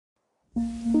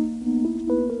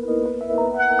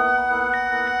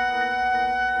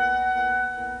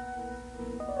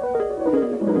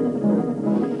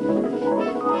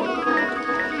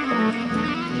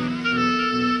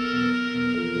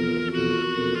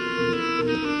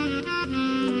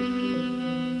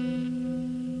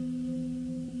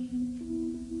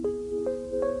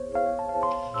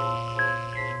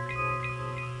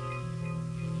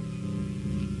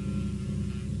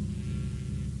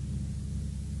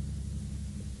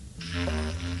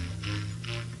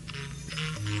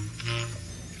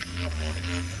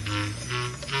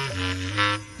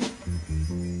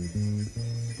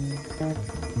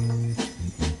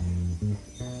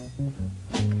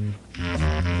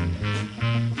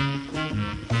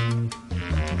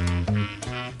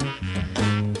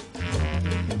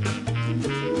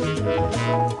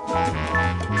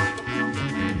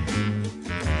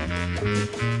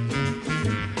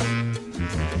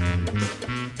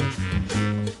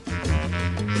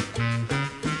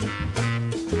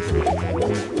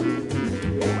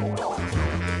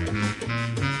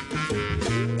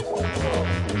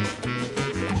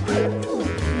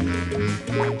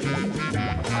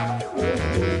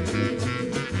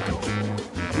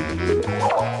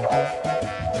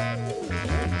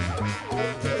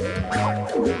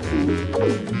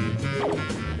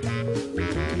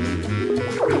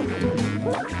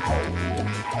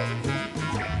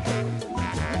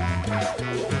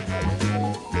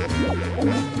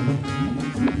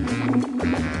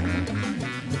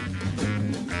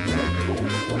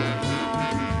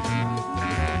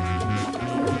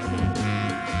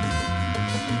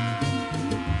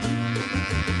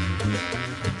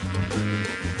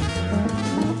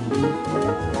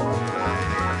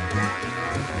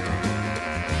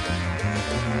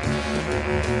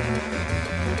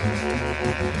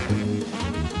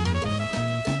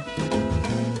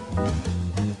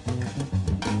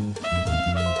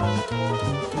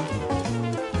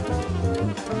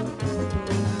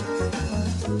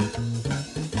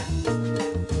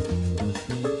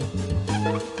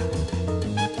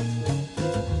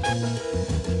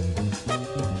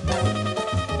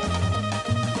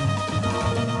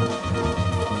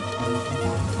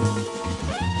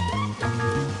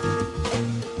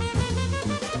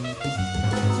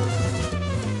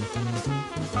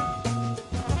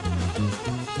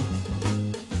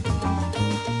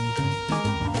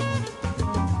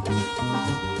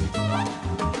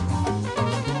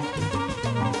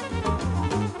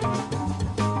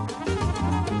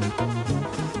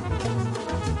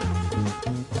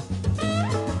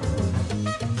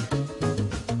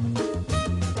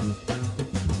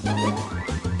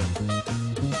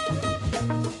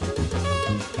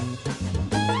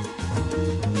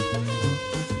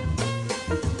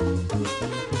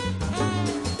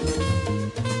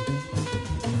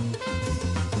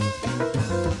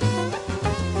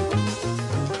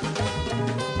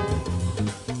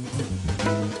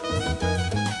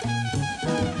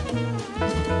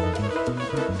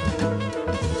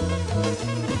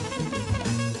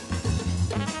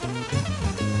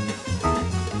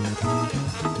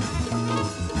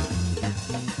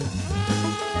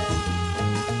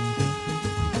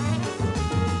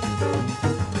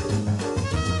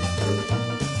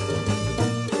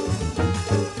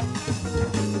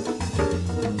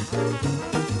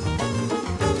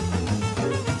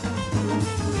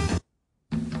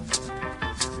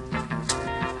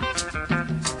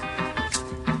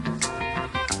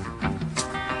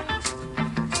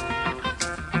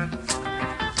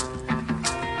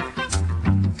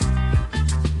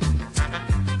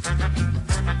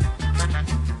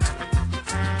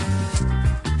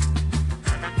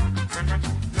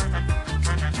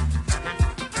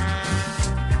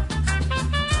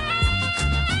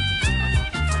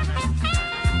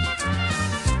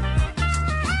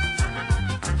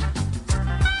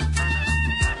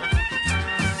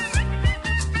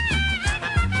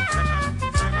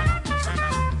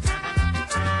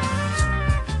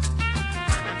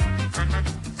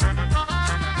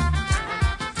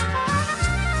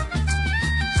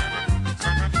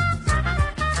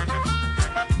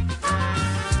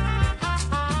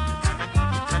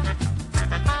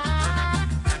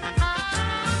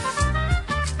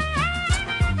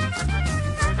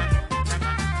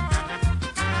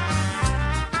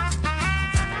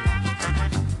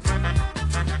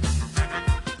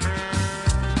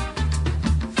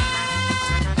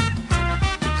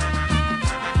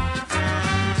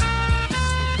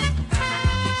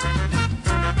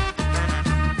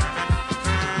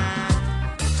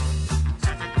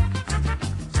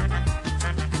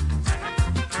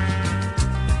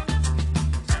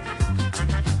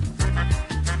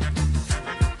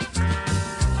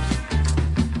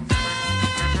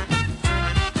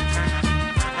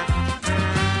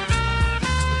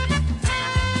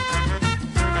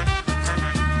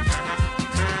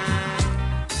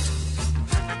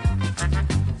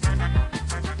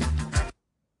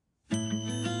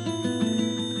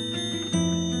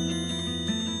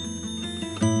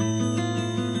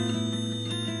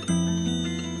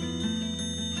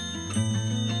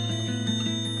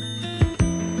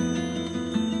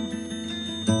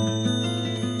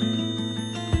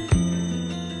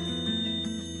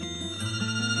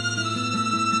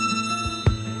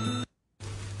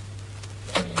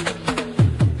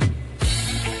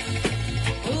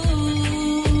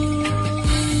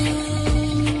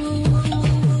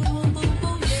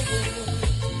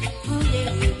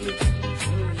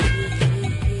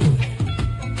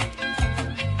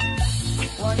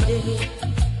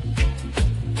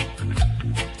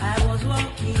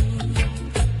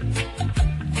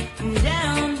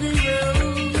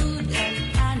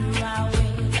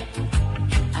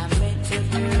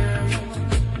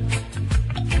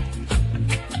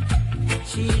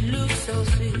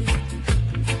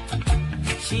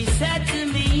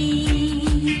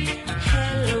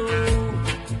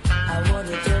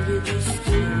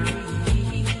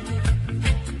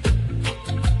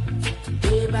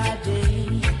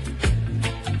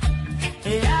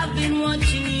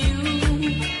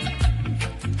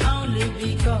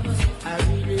because I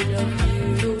really love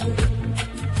you,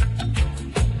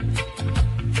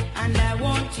 and I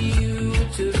want you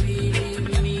to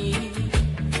believe me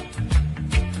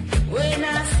when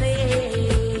I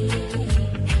say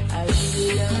I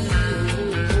really love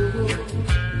you.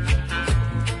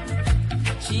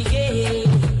 She gave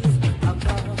a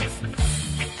pause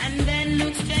and then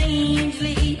looked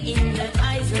strangely in the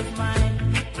eyes of mine,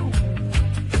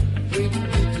 with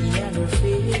pity on her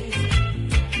face.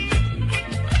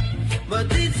 But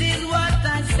this is what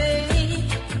I say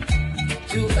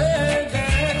to her,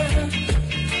 girl.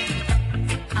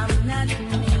 I'm not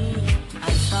me.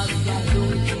 I thought I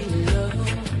don't feel love.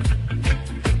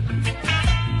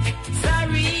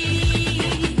 Sorry,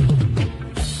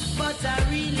 but I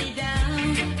really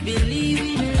don't believe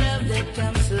in love that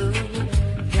comes so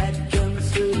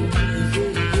easy.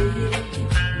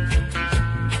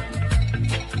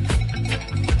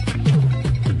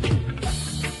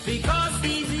 Because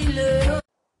easy love.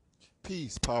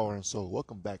 Peace, power, and soul.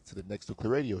 Welcome back to the Next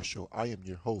Nuclear Radio Show. I am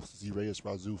your host, Zirayus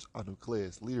Razus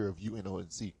Anucleus, leader of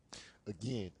UNONC.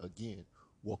 Again,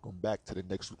 welcome back to the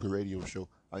Next Nuclear Radio Show.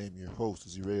 I am your host,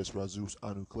 Zirayus Razus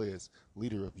Anucleus,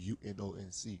 leader of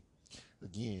UNONC.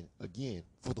 Again,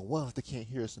 for the ones that can't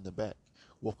hear us in the back,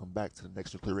 welcome back to the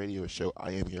Next Nuclear Radio Show.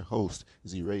 I am your host,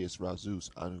 Zirayus Razus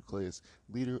Anucleus,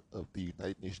 leader of the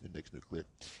United Nations of Next Nuclear.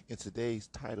 And today's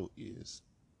title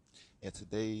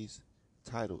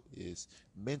is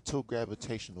mental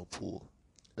gravitational pull.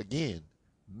 Again,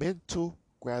 mental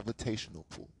gravitational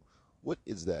pull. What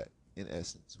is that in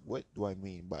essence? What do I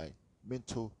mean by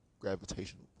mental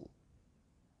gravitational pull?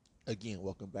 Again,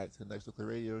 welcome back to the Next Nuclear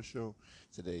Radio Show.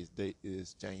 Today's date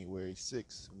is January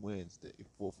 6th, Wednesday,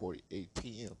 4:48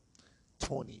 p.m.,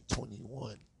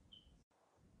 2021.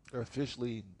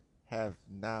 Officially have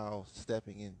now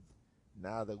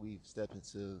that we've stepped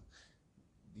into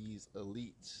these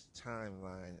elites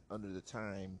timeline under the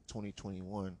time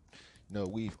 2021,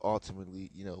 we've ultimately,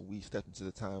 we stepped into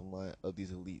the timeline of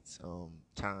these elites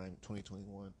time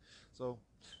 2021. So,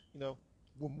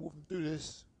 we're moving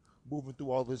through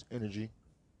all this energy,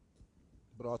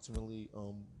 but ultimately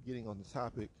getting on the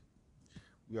topic,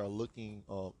 we are looking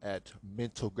at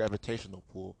mental gravitational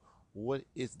pull. What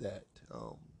is that?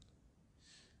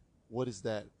 What is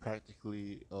that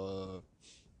practically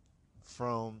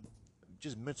from?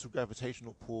 Just mental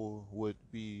gravitational pull would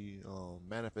be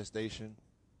manifestation,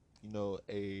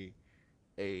 a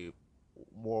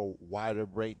more wider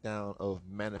breakdown of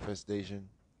manifestation.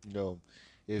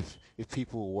 If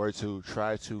people were to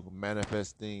try to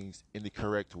manifest things in the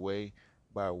correct way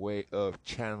by way of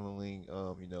channeling,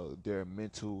 their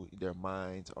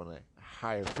minds on a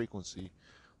higher frequency,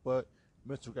 but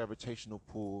mental gravitational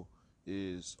pull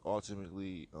is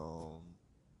ultimately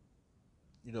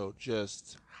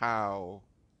just how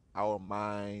our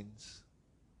minds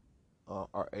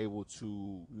are able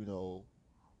to,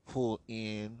 pull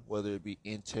in, whether it be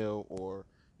intel or,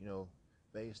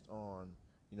 based on,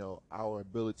 our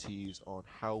abilities on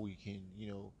how we can,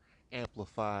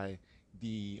 amplify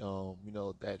the,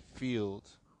 that field,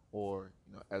 or,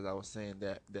 as I was saying,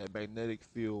 that magnetic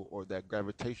field or that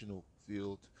gravitational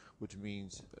field, which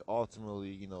means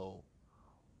ultimately,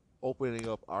 opening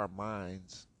up our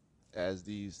minds as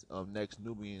these next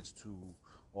Nubians to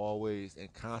always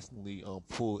and constantly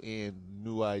pull in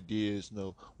new ideas,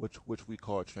 which we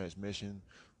call transmission,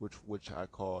 which I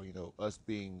call, us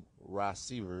being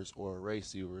receivers or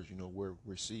receivers. We're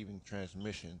receiving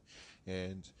transmission,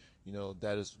 and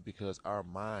that is because our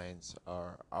minds,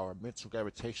 our mental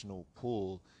gravitational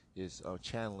pull is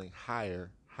channeling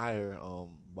higher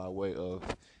by way of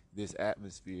this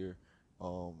atmosphere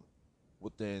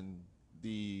within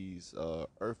these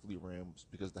earthly realms,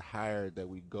 because the higher that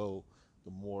we go, the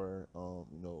more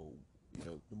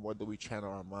the more that we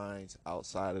channel our minds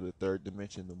outside of the third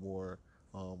dimension, the more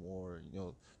the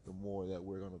more that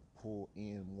we're going to pull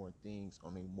in more things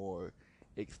on a more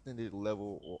extended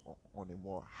level, or on a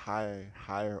more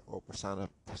higher or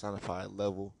personified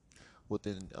level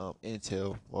within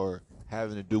intel, or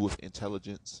having to do with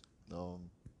intelligence, and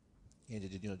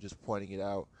just pointing it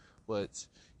out. But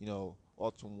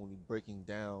ultimately breaking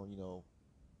down,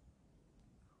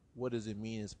 what does it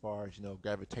mean as far as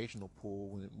gravitational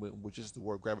pull, which is the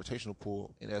word gravitational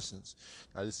pull in essence.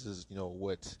 Now this is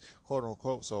what, quote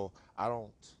unquote, so I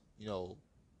don't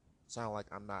sound like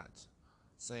I'm not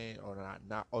saying or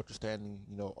not understanding,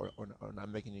 or not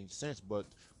making any sense, but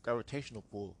gravitational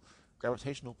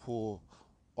pull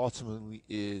ultimately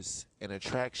is an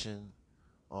attraction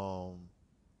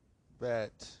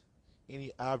that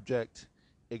any object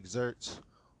exerts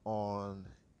on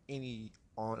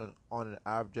on an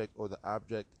object, or the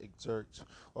object exerts,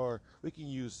 or we can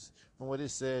use from what it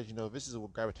says. This is a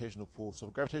gravitational pull. So,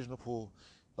 a gravitational pull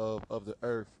of the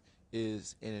Earth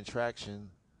is an attraction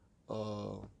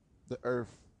uh, the Earth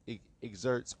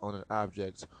exerts on an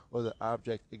object, or the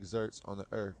object exerts on the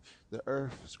Earth. The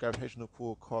Earth's gravitational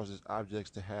pull causes objects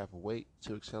to have weight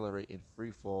to accelerate in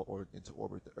free fall or into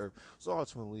orbit the Earth. So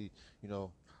ultimately, you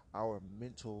know, our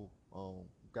mental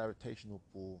gravitational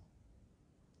pull,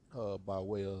 by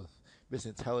way of this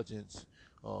intelligence,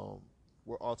 um,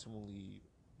 we're ultimately,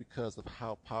 because of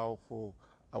how powerful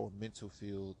our mental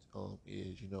field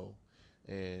is,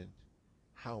 and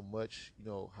how much,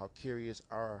 how curious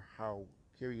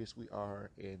we are,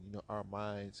 and our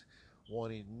minds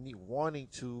wanting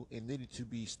to and needing to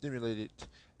be stimulated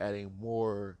at a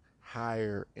more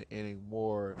higher and a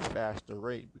more faster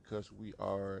rate, because we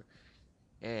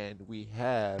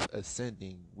have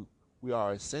ascending. We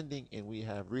are ascending, and we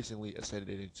have recently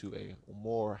ascended into a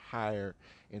more higher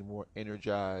and more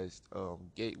energized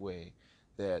gateway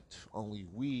that only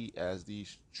we, as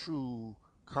these true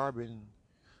carbon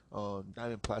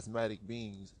diamond plasmatic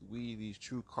beings, these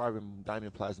true carbon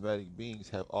diamond plasmatic beings,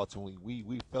 have ultimately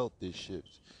we felt this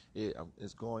shift.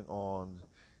 It's going on.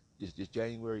 It's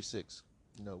January 6th.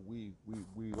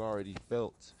 We've already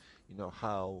felt,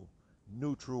 how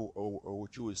neutral, or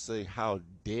what you would say, how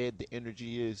dead the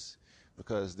energy is,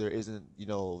 because there isn't,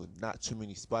 not too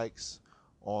many spikes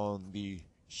on the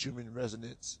human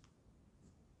resonance,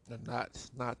 and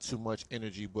not too much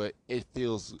energy, but it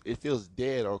feels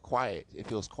dead or quiet. It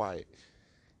feels quiet.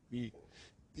 The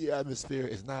the atmosphere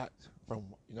is not, from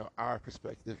our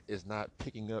perspective, is not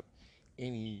picking up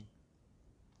any,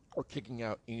 or kicking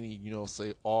out any,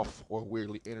 say, off or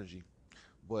weirdly energy.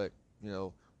 But you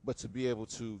know, but to be able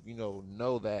to,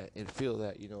 know that and feel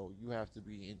that, you have to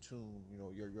be in tune.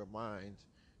 Your mind,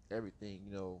 everything.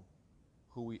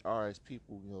 Who we are as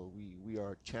people. We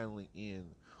are channeling in,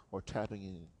 or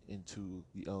tapping into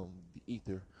the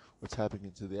ether, or tapping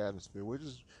into the atmosphere, which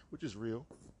is real,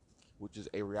 which is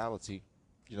a reality.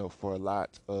 For a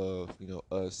lot of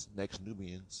us next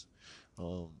Nubians,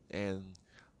 and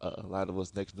a lot of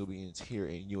us next Nubians here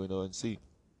in UNONC.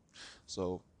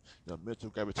 So, mental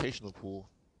gravitational pull,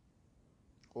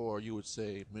 or you would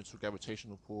say mental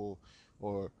gravitational pull,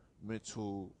 or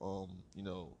mental,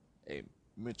 a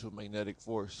mental magnetic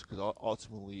force, because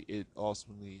it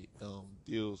ultimately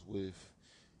deals with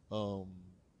um,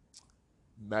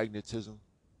 magnetism,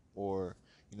 or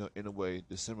in a way,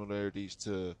 the similarities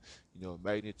to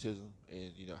magnetism,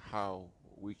 and how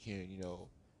we can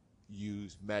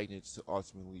use magnets to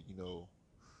ultimately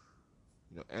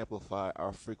amplify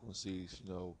our frequencies,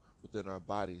 within our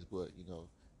bodies. But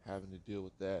having to deal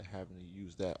with that, having to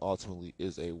use that, ultimately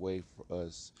is a way for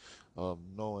us,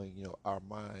 knowing our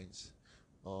minds,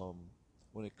 um,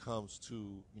 when it comes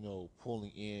to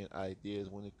pulling in ideas,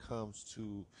 when it comes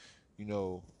to you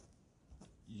know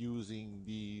using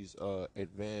these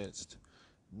advanced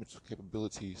mental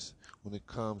capabilities, when it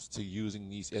comes to using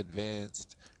these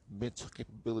advanced mental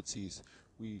capabilities,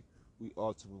 we we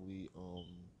ultimately,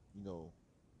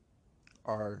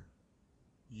 are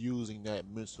using that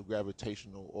mental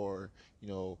gravitational, or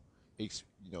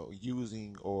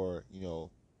using, or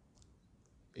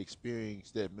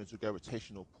experience that mental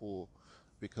gravitational pull,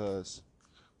 because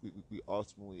we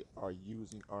ultimately are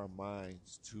using our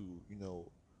minds to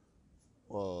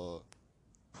uh,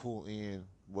 pull in,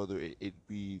 whether it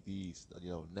be these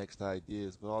next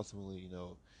ideas, but ultimately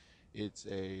it's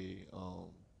it's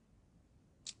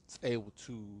able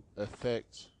to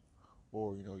affect,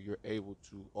 or you're able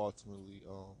to ultimately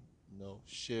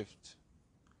shift,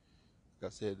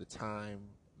 like I said, the time,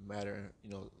 matter,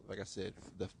 like I said,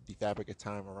 the fabric of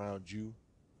time around you,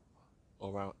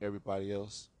 around everybody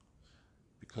else.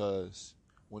 Because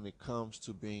when it comes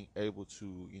to being able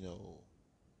to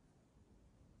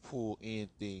pull in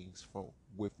things from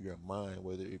with your mind,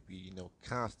 whether it be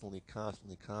constantly,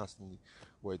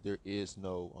 where there is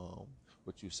no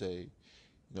what you say,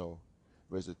 you know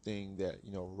there's a thing that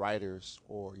writers,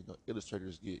 or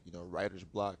illustrators get, writer's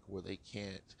block, where they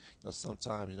can't,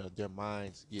 sometimes their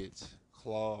minds get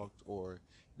clogged, or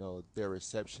their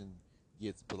reception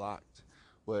gets blocked.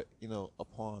 But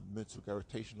upon mental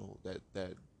gravitational, that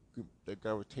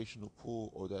gravitational pull,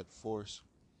 or that force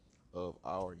of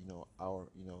our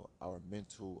our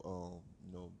mental,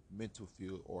 mental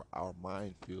field, or our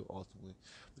mind field, ultimately.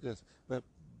 Because but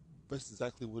that's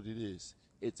exactly what it is.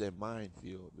 It's a mind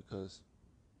field, because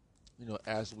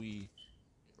as we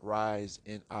rise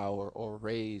in our, or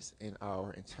raise in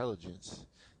our intelligence,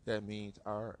 that means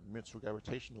our mental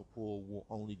gravitational pull will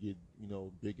only get,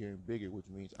 bigger and bigger, which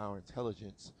means our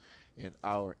intelligence and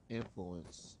our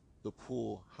influence, the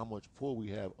pull, how much pull we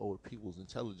have over people's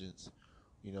intelligence,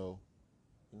 you know,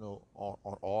 on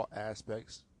all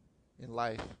aspects in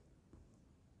life,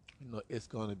 it's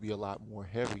going to be a lot more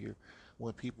heavier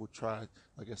when people try,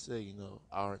 like I said,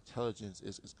 our intelligence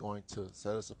is going to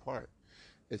set us apart.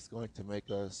 It's going to make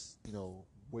us,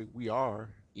 we are,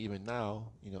 even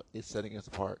now, it's setting us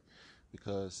apart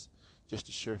because just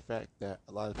the sheer fact that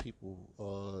a lot of people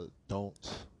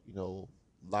don't, you know,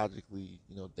 logically,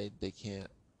 they can't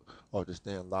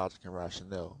understand logic and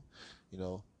rationale, you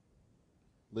know,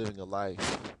 living a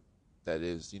life that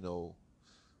is,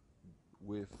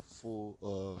 with full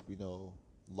of,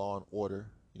 law and order,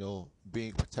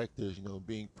 being protectors,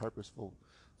 being purposeful,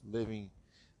 living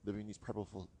these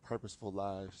purposeful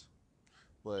lives.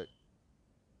 But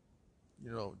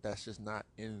that's just not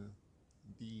in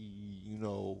the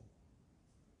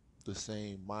the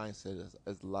same mindset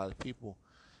as a lot of people,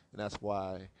 and that's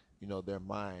why their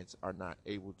minds are not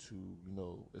able to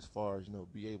as far as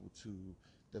be able to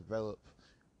develop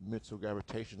mental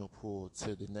gravitational pull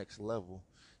to the next level.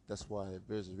 That's why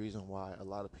there's a reason why a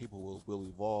lot of people will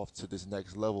evolve to this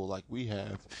next level like we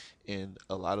have, and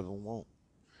a lot of them won't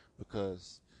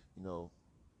because you know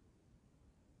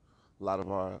a lot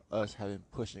of us have been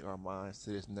pushing our minds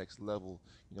to this next level,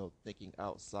 thinking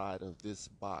outside of this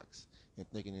box and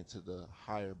thinking into the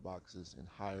higher boxes and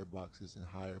higher boxes and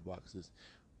higher boxes,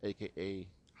 aka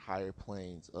higher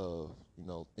planes of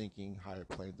thinking, higher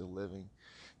planes of living,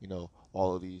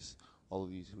 all of these what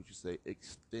you say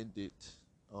extended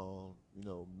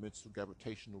mental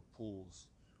gravitational pulls,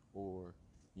 or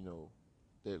you know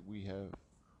that we have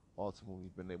ultimately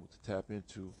been able to tap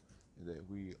into, and that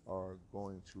we are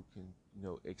going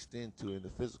to extend to in the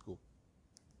physical,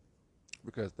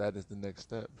 because that is the next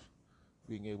step,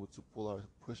 being able to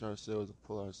push ourselves and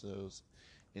pull ourselves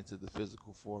into the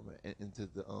physical format and into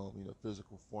the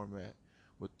physical format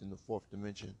within the fourth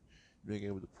dimension, being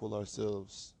able to pull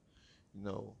ourselves you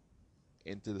know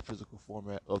into the physical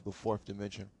format of the fourth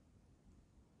dimension.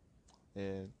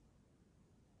 And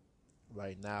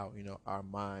right now, our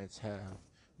minds have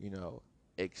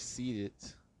exceeded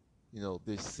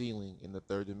this ceiling in the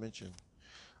third dimension.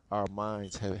 Our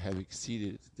minds have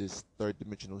exceeded this third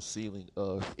dimensional ceiling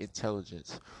of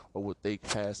intelligence, or what they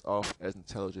pass off as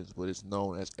intelligence, but it's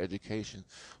known as education.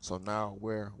 So now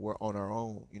we're on our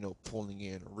own, pulling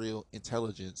in real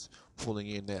intelligence, pulling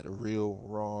in that real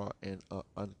raw and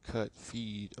uncut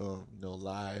feed,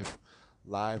 live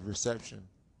reception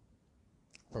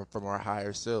from our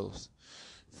higher selves,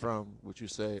 from what you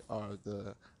say are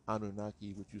the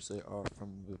Anunnaki, what you say are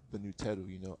from the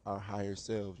Nuteru, our higher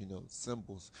selves,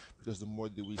 symbols. Because the more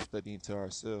that we study into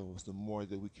ourselves, the more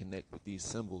that we connect with these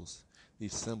symbols,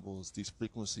 these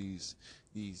frequencies,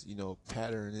 these,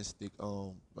 patternistic,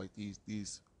 like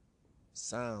these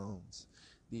sounds,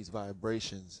 these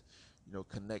vibrations,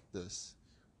 connect us.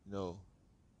 You know,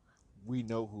 we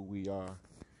know who we are.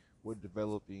 We're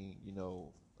developing,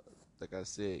 like I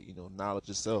said, knowledge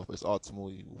itself is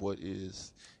ultimately what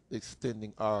is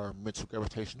extending our mental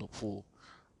gravitational pull,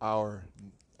 our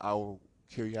our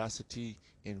curiosity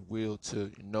and will to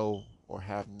know or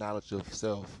have knowledge of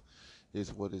self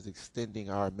is what is extending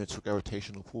our mental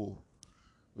gravitational pull,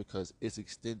 because it's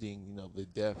extending, the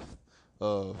depth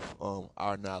of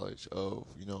our knowledge of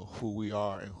who we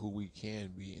are and who we can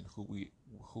be and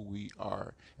who we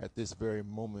are at this very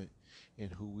moment,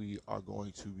 and who we are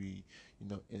going to be, in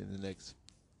the next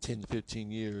 10 to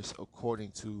 15 years,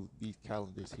 according to these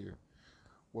calendars here.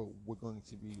 We're going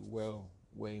to be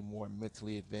way more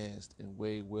mentally advanced, and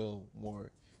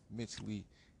mentally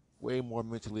way more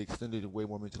mentally extended and way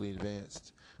more mentally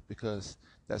advanced, because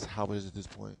that's how it is at this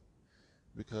point.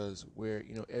 Because we're,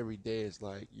 every day is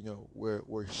like,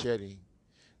 we're shedding,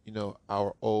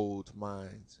 our old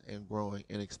minds, and growing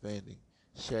and expanding,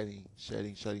 shedding,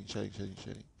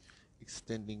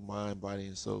 extending mind, body,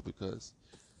 and soul, because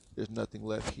there's nothing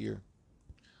left here.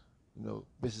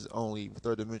 This is only,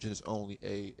 third dimension is only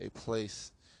a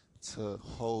place to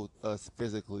hold us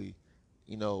physically,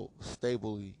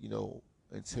 stably,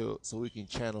 until, so we can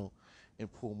channel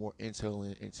and pull more intel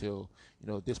in, until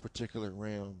this particular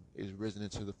realm is risen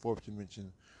into the fourth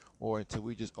dimension, or until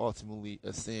we just ultimately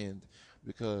ascend.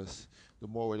 Because the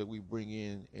more that we bring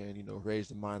in and raise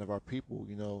the mind of our people,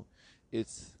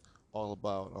 it's all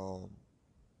about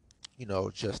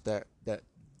just that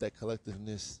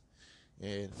collectiveness.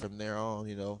 And from there on,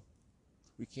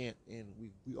 we can't, and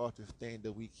we understand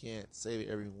that we can't save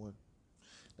everyone.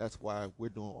 That's why we're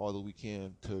doing all that we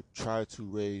can to try to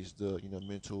raise the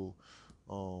mental,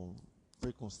 um,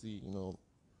 frequency,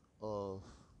 of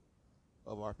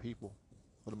our people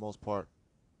for the most part.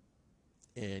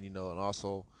 And and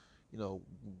also, you know,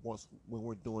 once when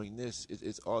we're doing this,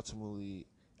 it's ultimately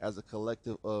as a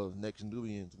collective of next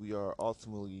Nubians, we are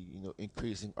ultimately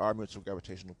increasing our mental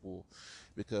gravitational pull,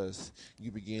 because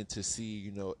you begin to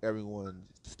see everyone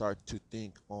start to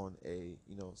think on a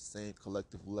same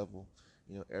collective level.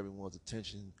 Everyone's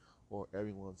attention or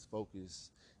everyone's focus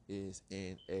is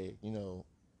in a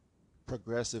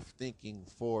progressive thinking,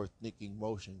 forward thinking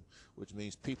motion, which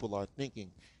means people are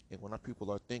thinking. And when our people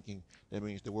are thinking, that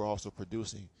means that we're also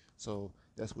producing. So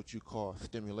that's what you call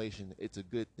stimulation. It's a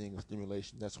good thing of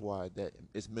stimulation. That's why that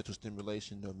it's mental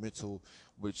stimulation or mental,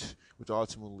 which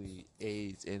ultimately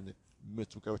aids in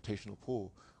mental gravitational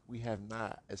pull. We have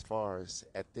not, as far as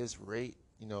at this rate,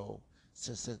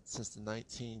 since the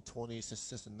 1920s,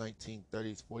 since the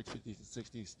 1930s, 40s, 50s, and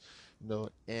 60s,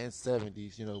 and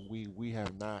 70s, we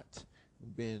have not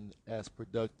been as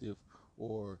productive,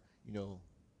 or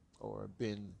or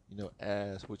been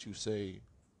as what you say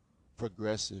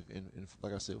progressive, and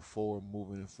like I said, forward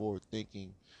moving and forward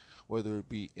thinking, whether it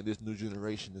be in this new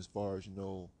generation as far as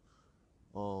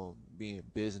being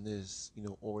business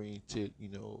oriented,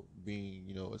 being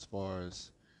as far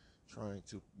as trying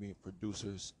to be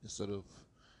producers instead of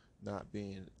not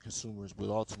being consumers. But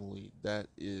ultimately that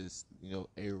is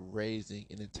a raising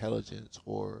in intelligence,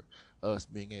 or us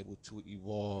being able to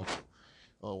evolve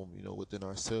within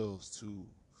ourselves to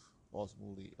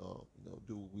ultimately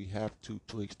do what we have to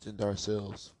extend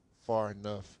ourselves far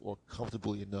enough or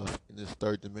comfortably enough in this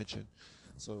third dimension.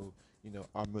 So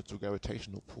our mental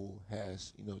gravitational pull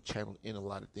has channeled in a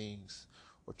lot of things,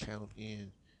 or channeled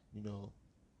in you know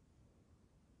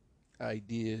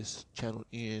ideas, channeled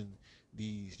in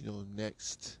these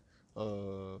next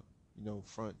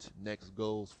front next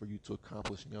goals for you to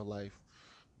accomplish in your life,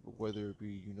 whether it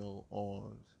be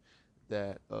on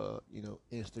that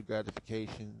instant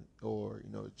gratification, or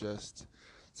just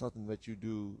something that you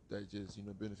do that just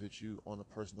benefits you on a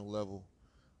personal level.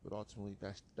 But ultimately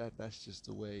that's just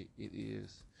the way it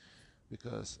is,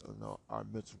 because our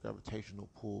mental gravitational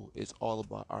pull is all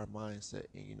about our mindset,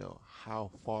 and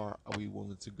how far are we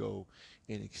willing to go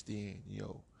and extend,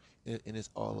 and it's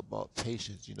all about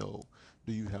patience.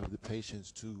 Do you have the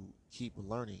patience to keep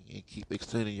learning and keep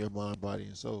extending your mind, body,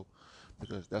 and soul?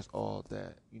 Because that's all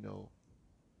that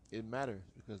it matters.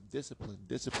 Because discipline,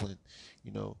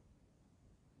 you know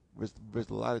there's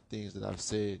a lot of things that I've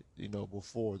said,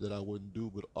 before, that I wouldn't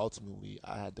do, but ultimately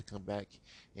I had to come back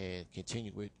and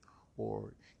continue it,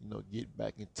 or get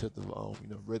back into the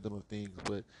rhythm of things.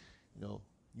 But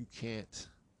you can't,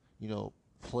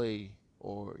 play,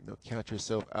 or count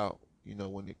yourself out,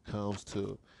 when it comes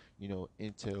to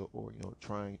intel, or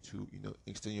trying to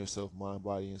extend yourself mind,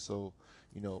 body, and soul,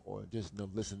 or just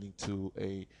listening to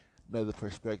another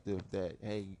perspective that,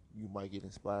 hey, you might get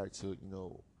inspired to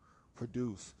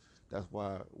produce. That's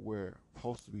why we're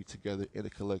supposed to be together in a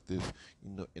collective,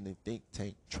 in a think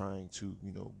tank, trying to,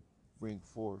 bring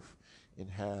forth and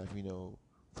have,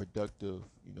 productive,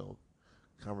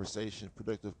 conversation,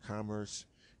 productive commerce.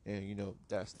 And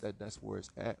that's where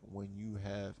it's at when you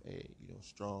have a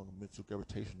strong mental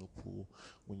gravitational pull,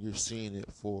 when you're seeing it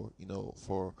for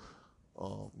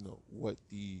what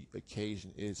the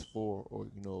occasion is for, or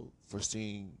for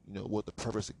seeing what the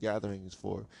purpose of gathering is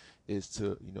for, is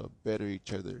to better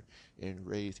each other and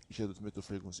raise each other's mental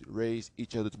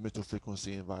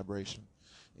frequency and vibration,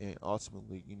 and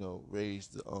ultimately raise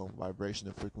the vibration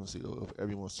and frequency of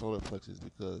everyone's solar plexus.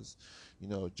 Because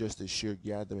just the sheer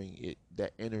gathering,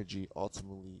 that energy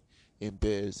ultimately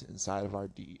embeds inside of our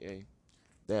DEA.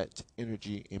 That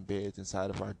energy embeds inside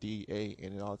of our DEA,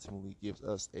 and it ultimately gives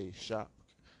us a shock,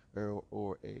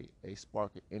 or a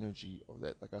spark of energy, or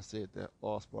that, like I said, that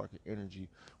all spark of energy,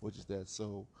 which is that.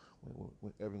 So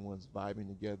when everyone's vibing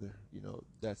together,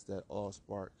 that's that all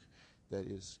spark that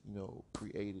is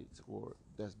created, or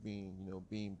that's being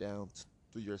beamed down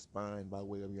through your spine by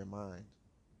way of your mind.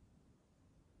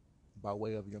 By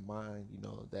way of your mind,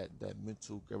 that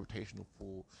mental gravitational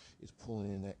pull is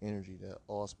pulling in that energy, that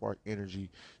all spark energy,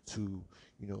 to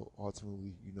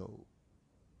ultimately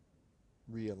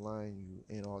realign you,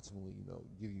 and ultimately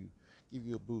give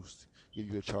you a boost, give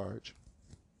you a charge.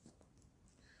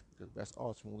 Because that's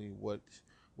ultimately what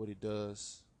it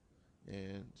does.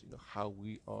 And how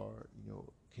we are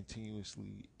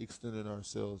continuously extending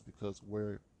ourselves, because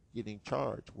we're getting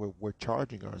charged, we're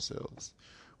charging ourselves,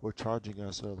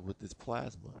 with this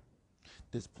plasma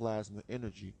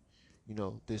energy.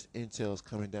 This intel is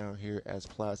coming down here as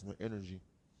plasma energy.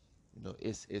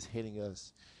 It's hitting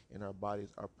us, and our bodies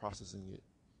are processing it.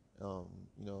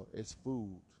 It's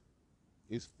food.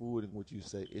 it's food in what you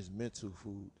say. It's mental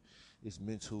food. It's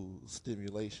mental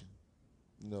stimulation.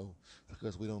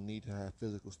 Because we don't need to have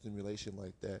physical stimulation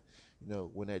like that.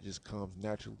 When that just comes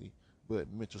naturally.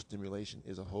 But mental stimulation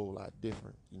is a whole lot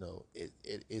different.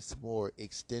 It's more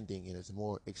extending and it's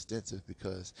more extensive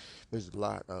because there's a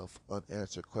lot of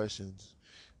unanswered questions.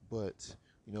 But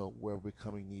we're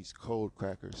becoming these code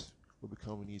crackers. We're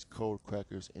becoming these code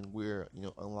crackers, and we're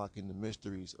unlocking the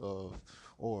mysteries of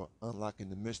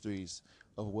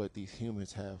what these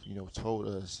humans have told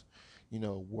us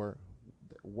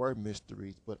were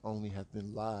mysteries, but only have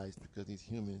been lies because these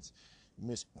humans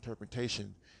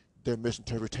misinterpretation their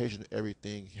misinterpretation of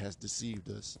everything has deceived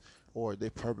us, or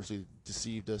they purposely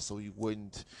deceived us so we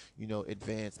wouldn't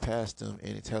advance past them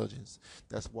in intelligence.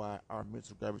 That's why our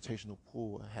mental gravitational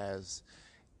pull has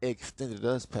extended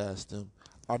us past them.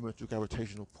 Our mental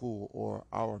gravitational pull or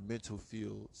our mental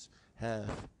fields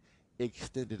have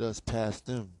extended us past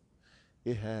them.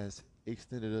 It has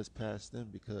extended us past them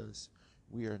because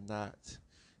we are not,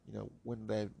 we're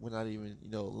not even,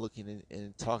 looking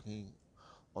and talking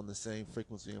on the same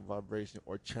frequency and vibration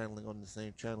or channeling on the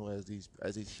same channel as these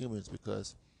humans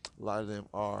because a lot of them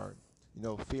are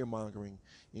fear mongering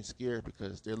and scared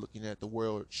because they're looking at the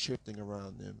world shifting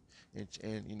around them and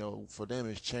for them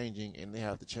it's changing and they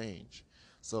have to change.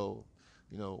 So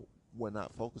you know we're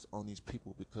not focused on these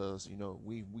people because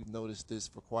we've noticed this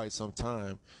for quite some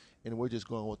time, and we're just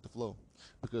going with the flow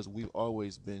because we've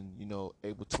always been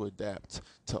able to adapt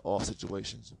to all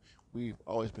situations. We've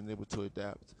always been able to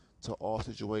adapt to all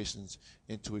situations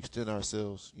and to extend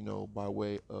ourselves by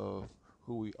way of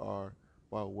who we are,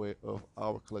 by way of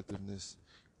our collectiveness.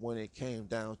 When it came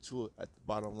down to it, at the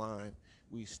bottom line,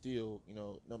 we still,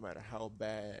 no matter how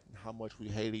bad and how much we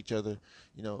hate each other,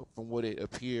 from what it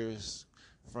appears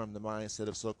from the mindset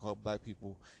of so-called black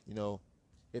people,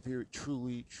 if you're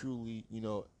truly, truly,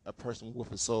 a person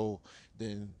with a soul,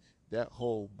 then that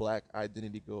whole black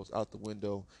identity goes out the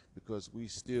window because we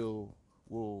still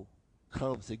will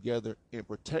come together and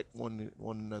protect one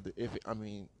another. I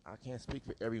mean, I can't speak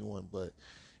for everyone, but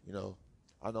you know,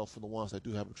 I know for the ones that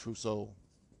do have a true soul,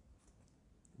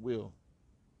 will,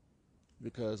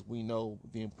 because we know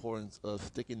the importance of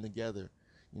sticking together.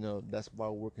 That's why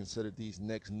we're considered these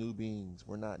next new beings.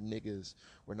 We're not niggas.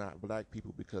 We're not black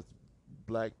people because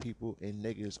black people and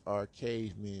niggas are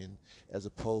cavemen as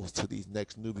opposed to these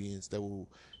next Nubians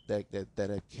that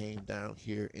have came down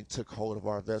here and took hold of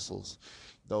our vessels.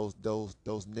 Those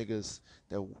niggas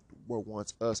that were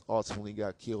once us ultimately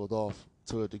got killed off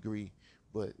to a degree,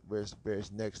 but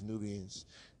there's next Nubians.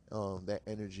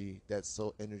 That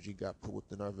soul energy got put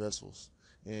within our vessels,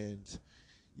 and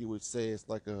you would say it's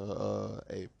like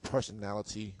a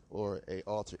personality or a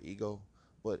alter ego,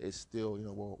 but it's still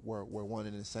we're one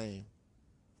and the same.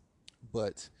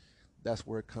 But that's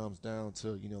where it comes down to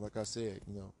like I said,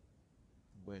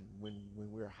 when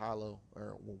we're hollow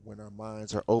or when our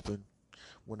minds are open,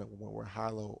 when we're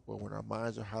hollow or when our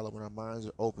minds are hollow, when our minds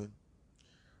are open,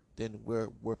 then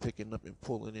we're picking up and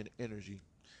pulling in energy,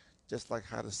 just like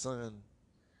how the sun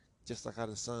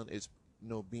is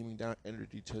beaming down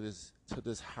energy to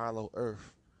this hollow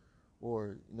earth,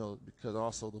 or because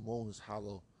also the moon is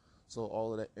hollow, so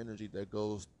all of that energy that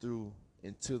goes through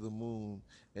into the moon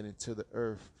and into the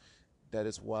earth, that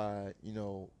is why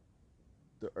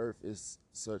the earth is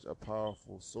such a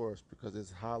powerful source because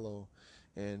it's hollow.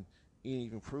 And it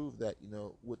even proved that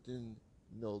within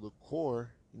the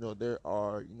core, there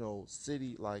are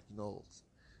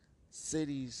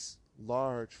cities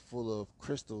large full of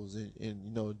crystals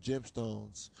and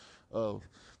gemstones of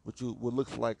what you would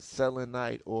look like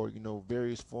selenite, or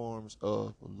various forms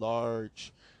of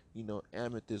large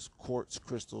amethyst quartz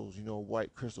crystals,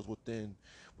 white crystals within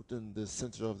the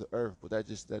center of the earth. But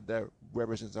that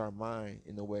represents our mind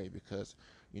in a way because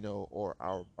or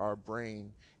our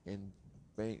brain, and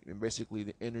basically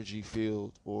the energy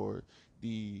field, or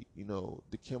the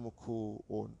chemical,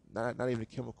 or not even the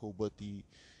chemical, but the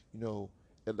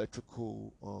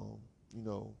electrical you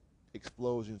know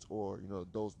explosions, or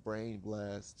those brain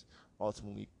blasts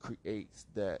ultimately creates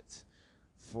that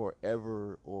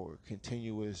forever or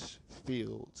continuous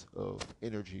field of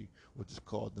energy, which is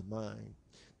called the mind.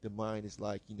 The mind is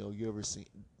like, you ever seen,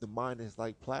 the mind is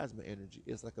like plasma energy.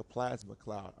 It's like a plasma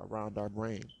cloud around our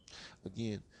brain.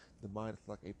 Again, the mind is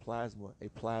like a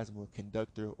plasma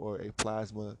conductor, or a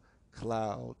plasma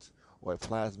cloud, or a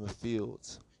plasma field.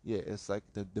 Yeah, it's like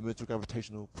the mental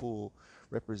gravitational pull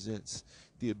represents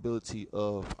the ability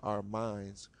of our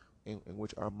minds, in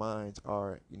which our minds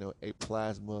are, a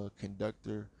plasma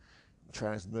conductor,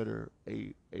 transmitter,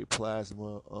 a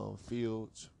plasma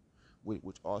field,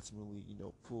 which ultimately,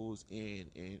 pulls in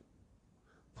and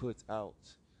puts out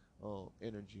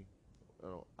energy,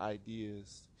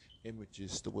 ideas,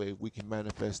 images, the way we can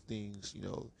manifest things,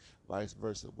 vice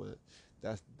versa. But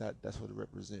that's what it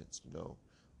represents,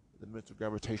 the mental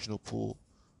gravitational pull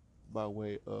by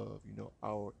way of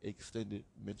our extended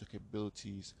mental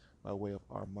capabilities, by way of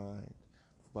our mind,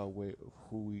 by way of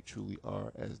who we truly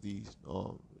are as these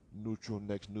neutral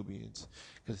next Nubians.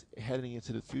 Because heading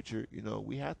into the future,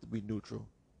 we have to be neutral.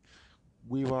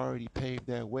 We've already paved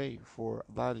that way for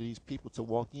a lot of these people to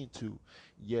walk into,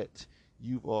 yet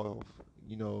you all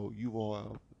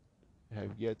have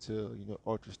yet to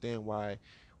understand why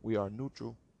we are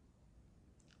neutral,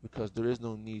 because there is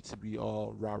no need to be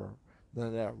all rah rah. None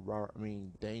of that rah. I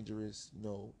mean, dangerous.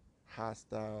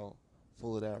 Hostile,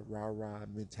 full of that rah rah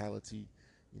mentality.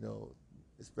 You know,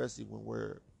 especially when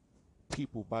we're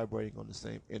people vibrating on the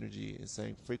same energy and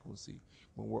same frequency.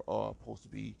 When we're all supposed to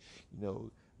be,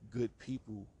 good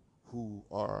people who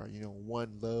are,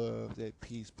 one love, that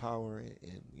peace, power,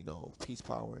 and peace,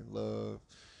 power, and love.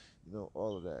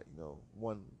 All of that.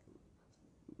 One,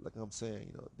 like I'm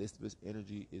saying, this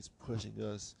energy is pushing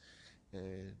us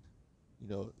and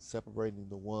separating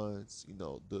the ones,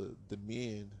 the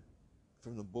men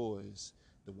from the boys,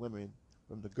 the women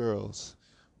from the girls,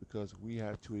 because we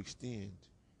have to extend,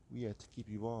 we have to keep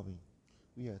evolving,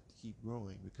 we have to keep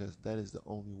growing, because that is the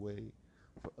only way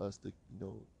for us to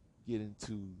get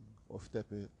into or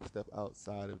step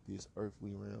outside of these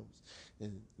earthly realms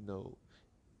and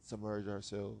submerge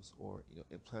ourselves, or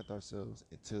implant ourselves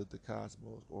into the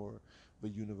cosmos or the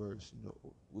universe,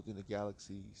 within the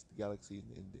galaxies in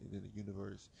the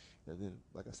universe, and then,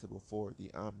 like I said before, the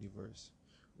omniverse,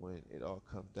 when it all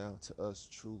comes down to us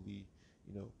truly,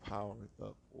 powering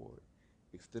up or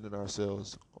extending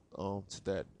ourselves to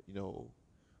that, you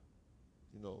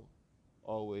know,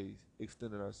 always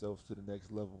extending ourselves to the next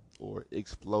level, or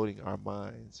exploding our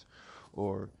minds,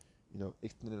 or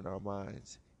extending our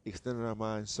minds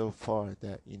so far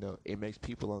that it makes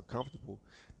people uncomfortable.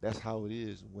 That's how it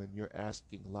is when you're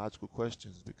asking logical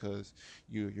questions, because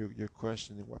you're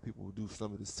questioning why people do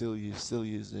some of the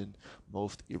silliest and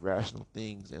most irrational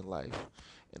things in life.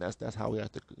 And that's how we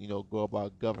have to go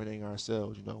about governing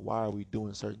ourselves. Why are we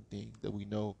doing certain things that we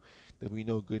know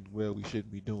good and well we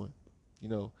shouldn't be doing?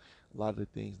 A lot of the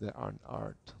things that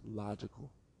aren't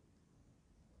logical.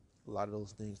 A lot of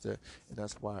those things that, and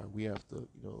that's why we have to,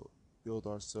 build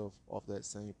ourselves off that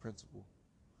same principle.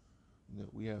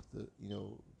 We have to,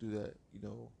 do that,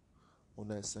 on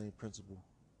that same principle.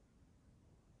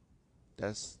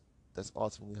 That's that's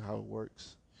ultimately how it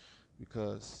works.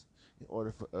 Because in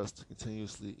order for us to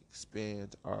continuously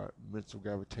expand our mental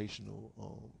gravitational,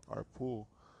 our pull,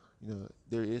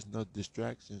 there is no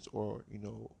distractions, or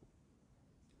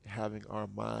having our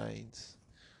minds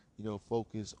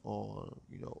focus on,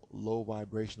 low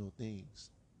vibrational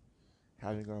things.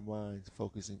 Having our minds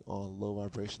focusing on low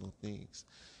vibrational things.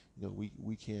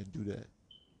 We can't do that.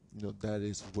 That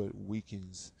is what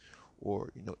weakens, or,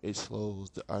 it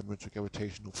slows our mental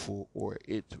gravitational pull, or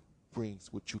it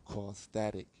brings what you call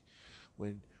static.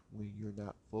 When you're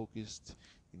not focused,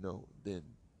 then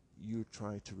you're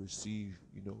trying to receive,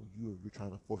 you're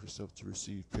trying to force yourself to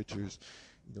receive pictures,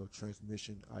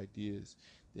 transmission ideas,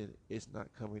 then it's not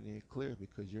coming in clear,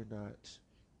 because you're not,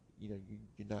 you're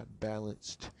not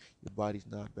balanced. Your body's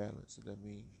not balanced. So that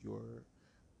means your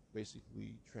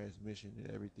basically transmission and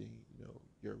everything,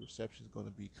 your reception is going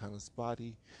to be kind of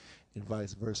spotty, and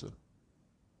vice versa.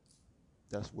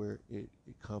 That's where it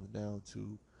comes down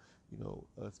to,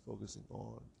 us focusing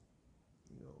on,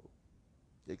 you know,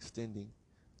 extending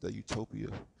the utopia,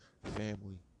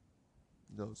 family,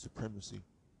 supremacy.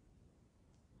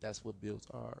 That's what builds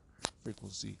our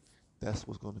frequency. That's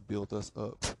what's going to build us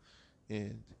up,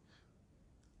 and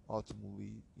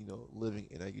ultimately, living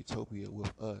in a utopia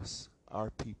with us, our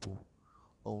people,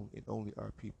 and only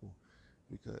our people.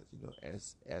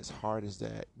 Because as hard as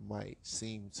that might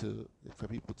seem to for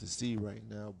people to see right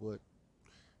now, but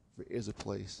there is a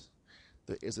place,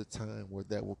 there is a time where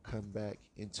that will come back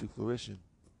into fruition.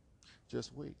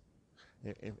 Just wait.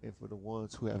 And for the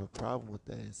ones who have a problem with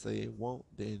that and say it won't,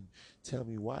 then tell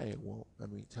me why it won't. I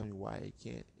mean, tell me why it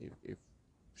can't. If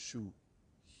shoot,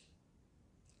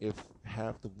 if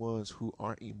half the ones who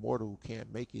aren't immortal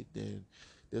can't make it, then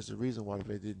there's a reason why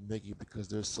they didn't make it, because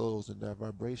their souls and that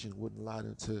vibration wouldn't allow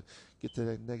them to get to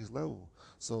that next level.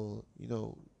 So,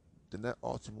 then that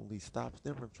ultimately stops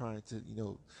them from trying to,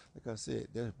 like I said,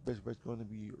 there's going to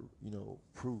be,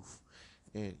 proof,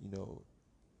 and,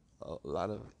 a lot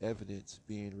of evidence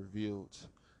being revealed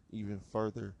even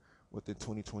further within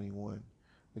 2021.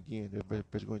 Again,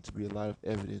 there's going to be a lot of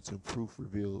evidence and proof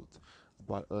revealed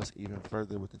about us even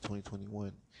further within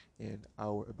 2021 and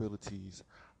our abilities,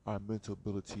 our mental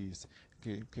abilities,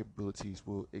 capabilities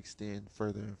will extend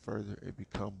further and further and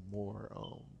become more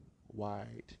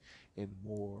wide and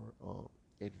more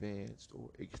advanced or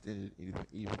extended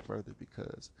even further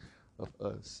because of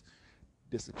us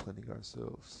disciplining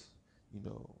ourselves, you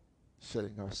know,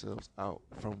 shutting ourselves out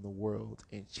from the world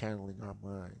and channeling our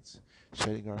minds,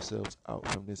 shutting ourselves out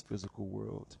from this physical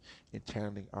world and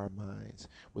channeling our minds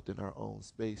within our own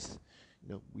space.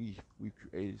 We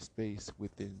created space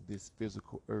within this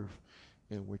physical earth,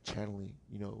 and we're channeling,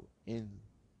 in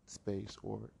space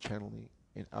or channeling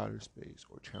in outer space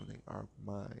or channeling our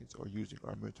minds or using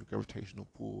our mental gravitational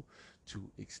pull to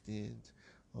extend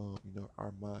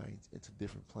our minds into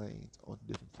different planes, on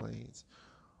different planes,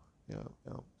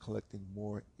 collecting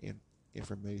more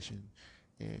information,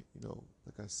 and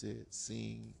like I said,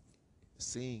 seeing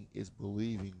is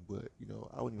believing, but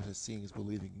I wouldn't even say seeing is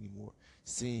believing anymore.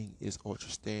 Seeing is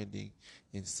understanding,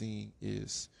 and seeing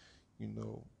is, you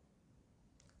know,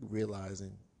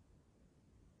 realizing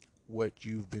what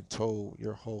you've been told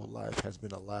your whole life has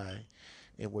been a lie,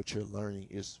 and what you're learning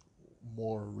is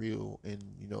more real. And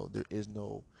there is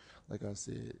no, like I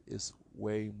said, it's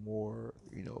way more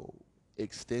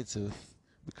extensive,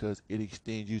 because it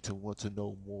extends you to want to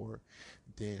know more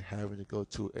than having to go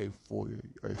to a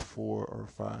 4 or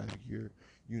 5 year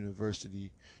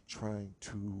university trying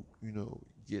to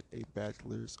get a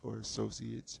bachelor's or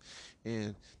associates.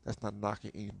 And that's not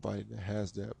knocking anybody that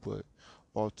has that, but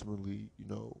ultimately,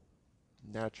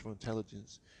 natural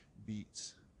intelligence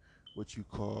beats what you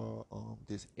call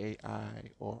this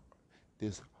AI or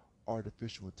this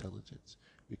artificial intelligence,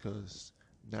 because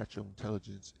natural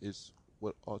intelligence is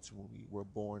what ultimately we're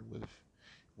born with.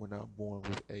 We're not born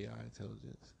with AI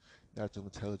intelligence. Natural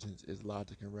intelligence is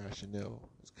logic and rationale.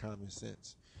 It's common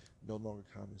sense. No longer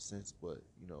common sense, but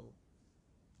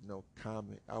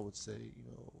common. I would say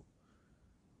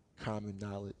common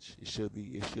knowledge. It should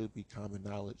be common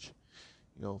knowledge,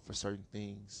 for certain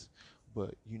things.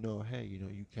 But hey,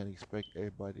 you can't expect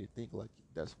everybody to think like you.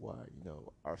 That's why,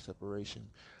 our separation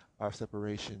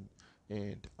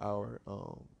and our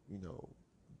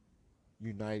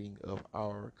uniting of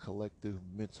our collective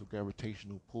mental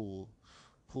gravitational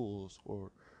pools,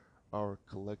 or our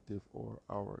collective or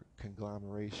our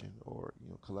conglomeration or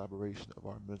collaboration of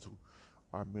our mental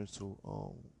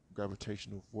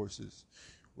gravitational forces,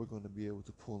 we're going to be able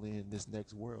to pull in this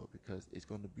next world, because it's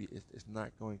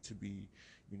not going to be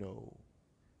you know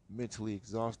mentally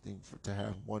exhausting to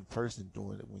have one person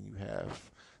doing it when you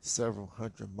have several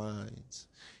hundred minds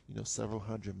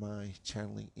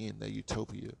channeling in that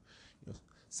utopia,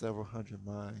 several hundred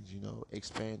minds,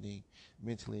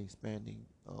 mentally expanding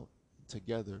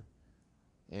together.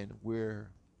 And we're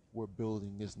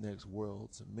building this next world,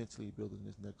 so mentally building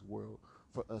this next world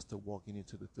for us to walking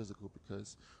into the physical,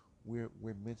 because we're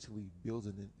mentally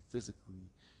building it physically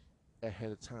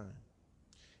ahead of time,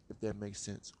 if that makes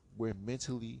sense. We're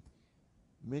mentally,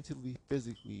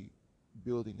 physically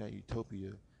building that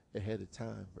utopia ahead of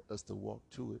time for us to walk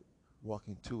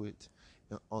into it,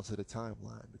 onto the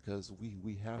timeline, because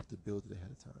we have to build it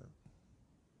ahead of time,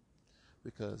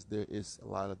 because there is a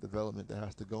lot of development that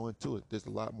has to go into it. There's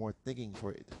a lot more thinking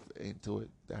into it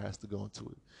that has to go into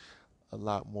it. A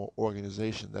lot more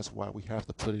organization. That's why we have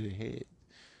to put it ahead,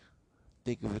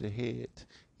 think of it ahead,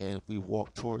 and we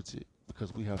walk towards it,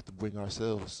 because we have to bring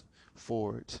ourselves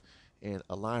forward and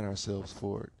align ourselves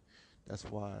forward. That's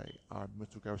why our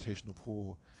mental gravitational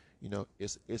pull,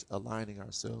 it's aligning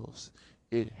ourselves.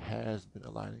 It has been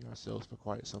aligning ourselves for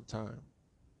quite some time.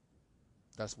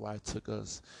 That's why it took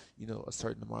us, a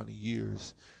certain amount of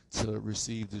years to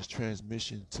receive this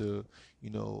transmission, to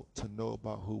know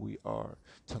about who we are,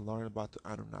 to learn about the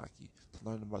Anunnaki, to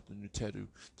learn about the Nuteru,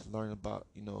 to learn about,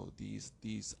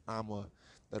 these Ama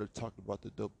that are talked about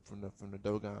from the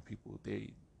Dogon people.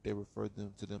 They refer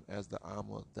to them as the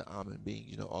Amen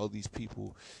being. All these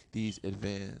people, these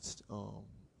advanced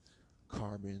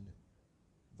carbon,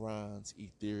 bronze,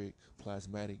 etheric,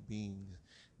 plasmatic beings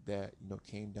that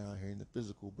came down here in the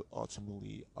physical, but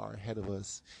ultimately are ahead of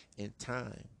us in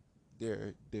time.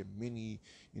 They're many,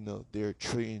 they're a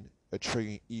trillion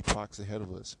epochs ahead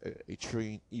of us, a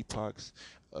trillion epochs,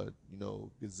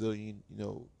 gazillion,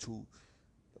 two.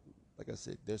 Like I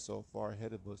said, they're so far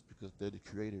ahead of us because they're the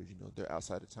creators. They're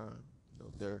outside of time.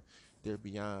 They're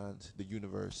beyond the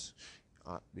universe,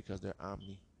 because they're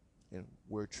omni, and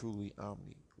we're truly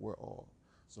omni. We're all.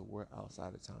 So we're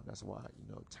outside of time. That's why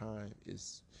time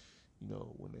is,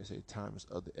 when they say time is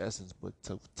of the essence, but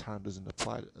time doesn't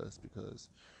apply to us, because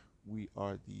we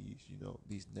are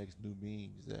these next new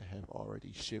beings that have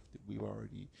already shifted. We've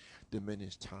already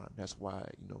diminished time. That's why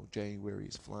January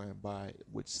is flying by,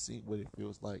 which seem what it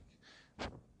feels like.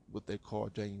 What they call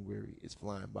January is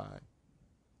flying by.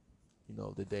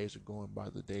 The days are going by.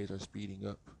 The days are speeding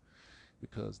up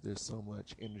because there's so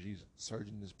much energy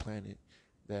surging this planet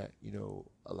that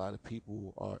a lot of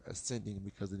people are ascending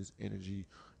because of this energy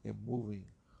and moving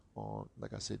on,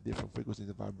 like I said, different frequencies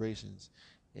and vibrations,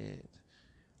 and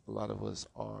a lot of us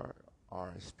are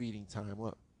speeding time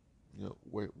up.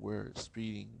 We're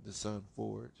speeding the sun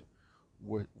forward.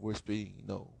 We're speeding.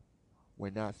 We're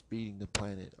not speeding the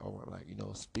planet, or like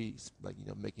speed, like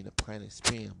making the planet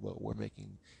spin, but we're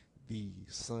making the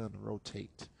sun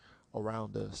rotate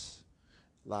around us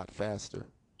a lot faster,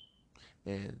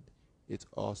 and it's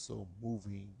also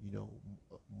moving,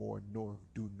 more north,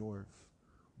 due north,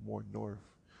 more north,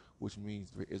 which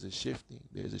means there is a shifting.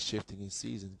 There's a shifting in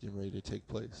seasons getting ready to take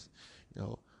place, you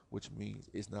know, which means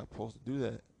it's not supposed to do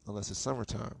that unless it's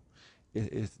summertime.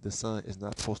 The sun is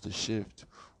not supposed to shift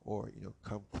or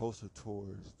come closer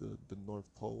towards the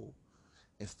North Pole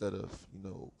instead of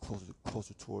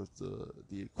closer towards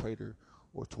the equator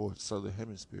or towards the southern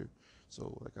hemisphere.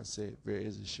 So, like I said, there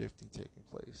is a shifting taking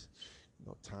place.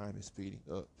 Time is speeding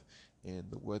up, and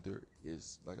the weather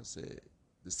is, like I said,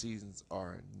 the seasons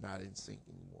are not in sync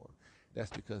anymore.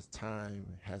 That's because time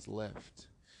has left,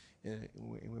 and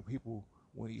when people,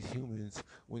 when these humans,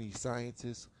 when these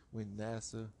scientists, when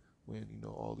NASA, when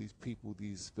all these people,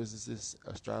 these physicists,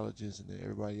 astrologists, and then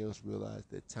everybody else realize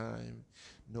that time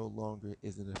no longer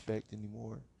is in effect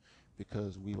anymore,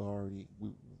 because we've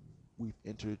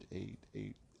entered a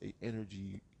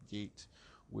energy gate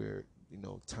where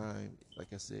time,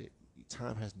 like I said,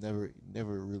 time has never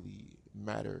really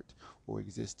mattered or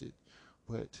existed.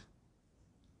 But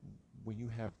when you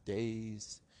have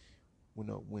days, when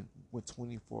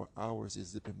 24 hours is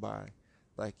zipping by,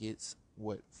 like it's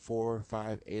what, 4,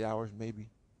 5, 8 hours maybe.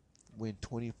 When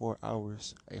 24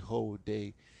 hours, a whole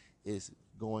day, is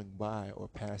going by or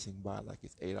passing by like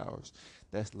it's 8 hours,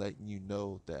 that's letting you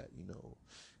know that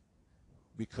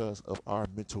because of our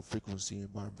mental frequency and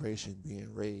vibration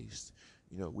being raised,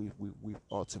 we've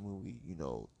ultimately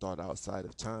thought outside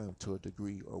of time to a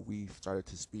degree, or we've started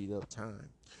to speed up time.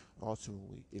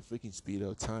 Ultimately, if we can speed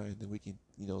up time, then we can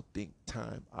think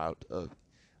time out of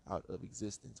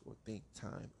existence, or think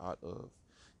time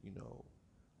you know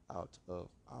out of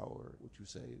our, what you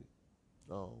say,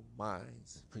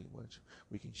 minds. Pretty much,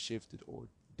 we can shift it or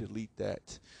delete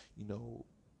that you know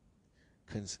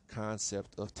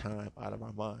concept of time out of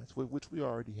our minds, which we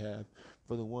already have.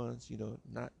 For the ones,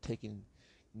 not taking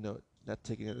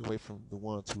it away from the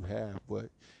ones who have, but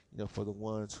for the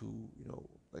ones who,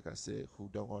 like I said, who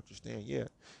don't understand, yeah,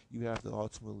 you have to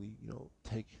ultimately,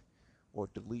 take or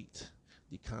delete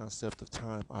the concept of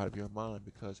time out of your mind,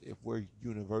 because if we're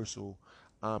universal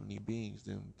omni beings,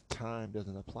 then time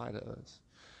doesn't apply to us.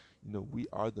 We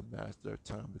are the master of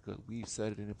time because we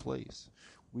set it in place.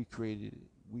 We created it.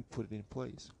 We put it in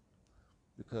place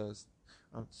because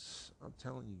I'm I'm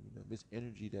telling you, this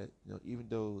energy that even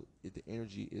though the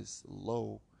energy is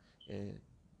low and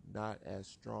not as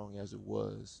strong as it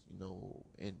was,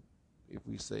 and if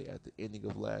we say at the ending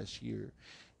of last year,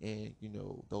 and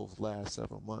those last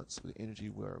several months, the energy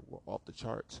were off the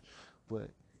charts, but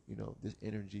this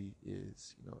energy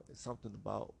is, it's something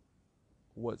about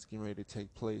what's getting ready to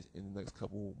take place in the next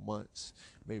couple months,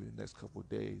 maybe the next couple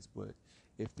days, but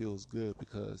it feels good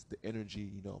because the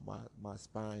energy, my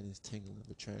spine is tingling,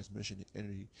 the transmission of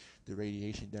energy, the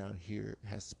radiation down here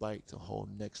has spiked to a whole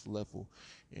next level,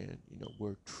 and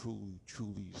we're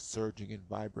truly surging and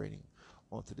vibrating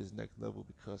onto this next level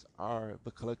because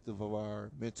the collective of our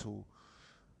mental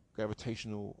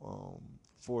gravitational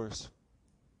force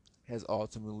has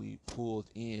ultimately pulled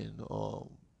in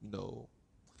you know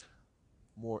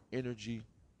more energy.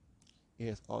 It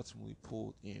has ultimately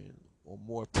pulled in or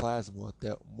more plasma,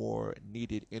 that more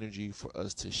needed energy for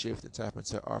us to shift and tap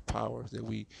into our powers that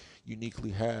we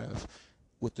uniquely have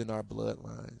within our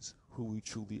bloodlines, who we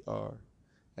truly are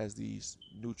as these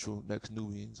neutral next new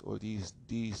beings, or these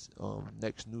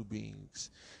next new beings,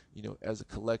 as a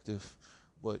collective.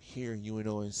 But here in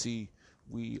UNONC,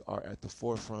 we are at the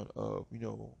forefront of,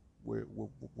 we're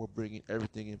bringing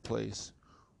everything in place.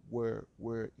 We're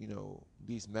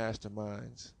these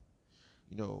masterminds,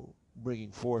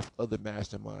 bringing forth other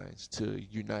masterminds to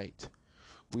unite.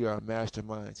 We are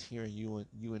masterminds here in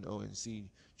UNONC,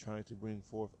 trying to bring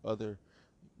forth other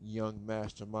young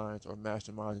masterminds, or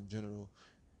masterminds in general,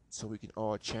 so we can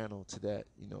all channel to that.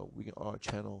 We can all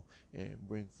channel and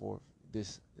bring forth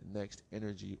this next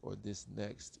energy, or this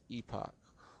next epoch,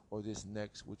 or this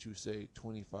next, what you say,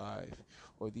 25,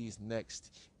 or these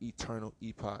next eternal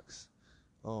epochs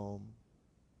um,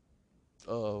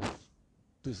 of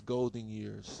this golden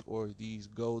years, or these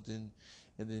golden,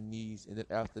 and then these, and then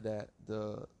after that,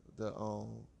 the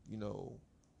you know,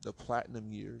 the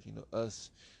platinum years,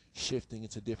 us shifting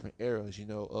into different eras,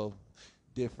 of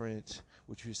different,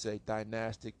 what you say,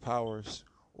 dynastic powers,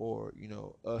 or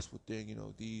us within,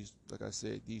 these, like I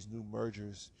said, these new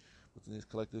mergers within this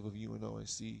collective of UNO and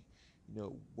C.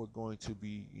 We're going to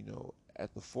be,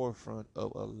 at the forefront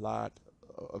of a lot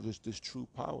of this true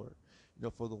power.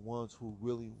 For the ones who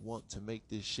really want to make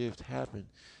this shift happen,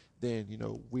 then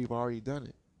we've already done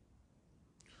it.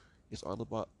 It's all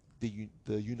about the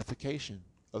unification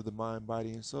of the mind, body,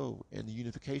 and soul, and the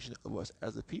unification of us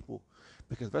as a people,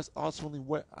 because that's ultimately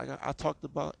what I talked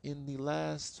about in the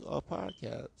last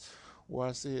podcast, where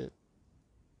I said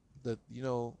that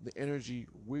the energy,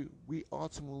 we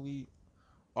ultimately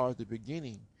are the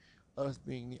beginning, us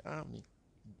being the omni.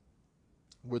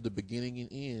 We're the beginning and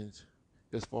end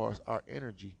as far as our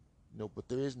energy, but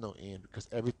there is no end because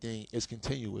everything is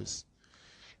continuous.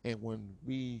 And when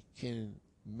we can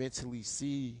mentally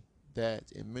see that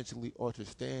and mentally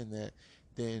understand that,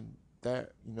 then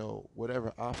that,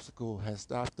 whatever obstacle has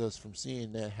stopped us from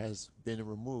seeing that has been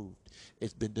removed.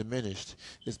 It's been diminished.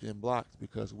 It's been blocked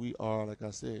because we are, like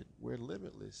I said, we're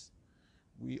limitless.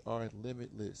 We are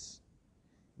limitless.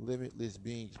 Limitless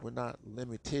beings. We're not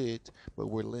limited, but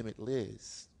we're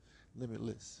limitless.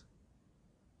 Limitless.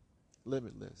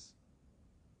 Limitless.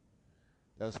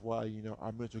 That's why,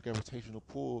 our mental gravitational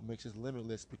pull makes us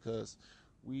limitless, because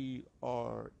we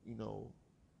are,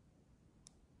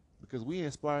 because we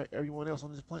inspire everyone else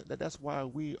on this planet. That's why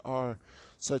we are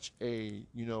such a,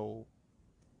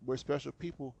 we're special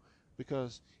people,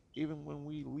 because even when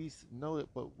we least know it,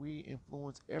 but we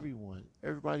influence everyone.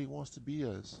 Everybody wants to be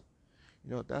us.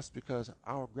 That's because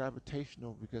our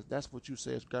gravitational, because that's what you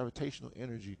say is gravitational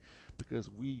energy,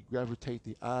 because we gravitate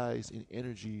the eyes and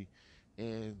energy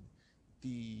and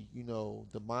the,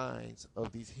 the minds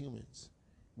of these humans.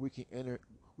 We can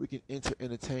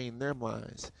entertain their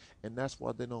minds, and that's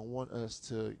why they don't want us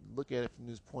to look at it from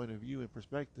this point of view and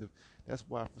perspective. That's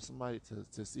why for somebody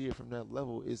to see it from that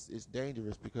level is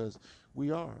dangerous, because we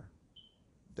are.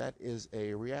 That is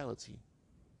a reality.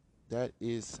 That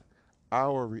is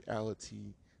our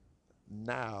reality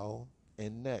now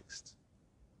and next.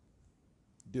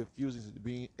 Diffusing,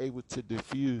 being able to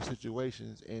diffuse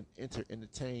situations and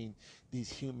entertain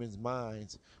these humans'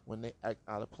 minds when they act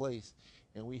out of place,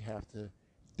 and we have to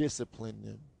discipline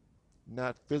them,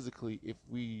 not physically if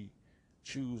we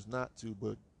choose not to,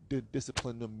 but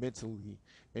discipline them mentally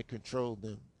and control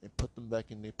them and put them back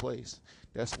in their place.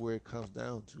 That's where it comes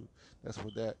down to. That's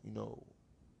where that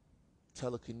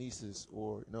telekinesis,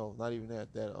 or not even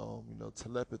that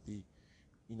telepathy,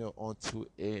 onto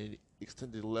an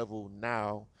extended level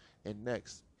now and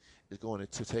next is going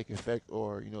to take effect,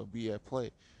 or be at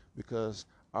play, because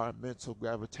our mental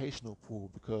gravitational pull,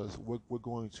 because we're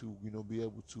going to be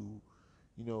able to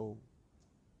you know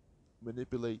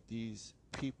manipulate these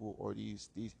people, or these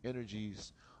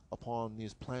energies upon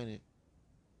this planet,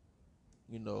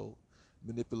 you know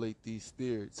manipulate these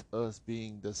spirits, us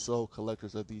being the sole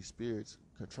collectors of these spirits,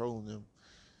 controlling them,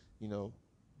 you know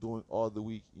doing all the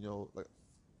week,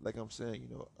 like I'm saying,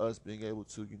 us being able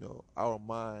to, our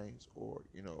minds, or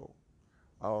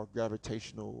our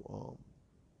gravitational,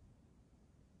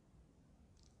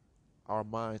 our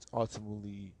minds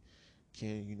ultimately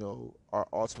can, are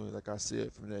ultimately, like I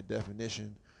said, from that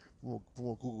definition, from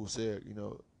what Google said,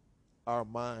 our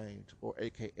mind, or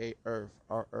AKA Earth,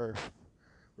 our Earth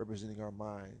representing our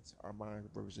minds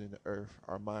representing the Earth,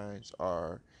 our minds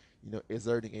are,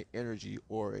 exerting an energy,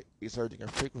 or exerting a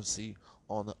frequency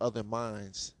on the other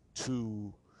minds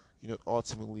to,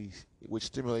 ultimately, which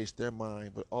stimulates their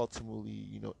mind, but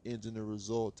ultimately, ends in the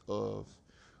result of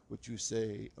what you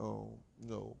say,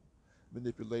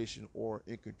 manipulation, or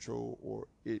in control, or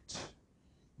it,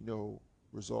 you know,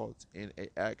 results in a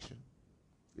action.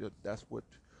 That's what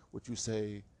you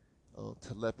say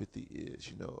telepathy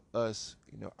is. Us,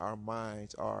 our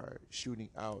minds are shooting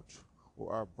out,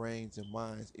 or our brains and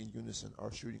minds in unison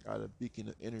are shooting out a beacon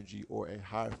of energy, or a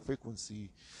high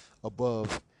frequency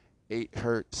above 8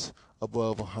 hertz,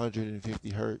 above 150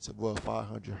 hertz, above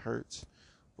 500 hertz.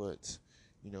 But,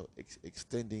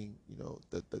 extending,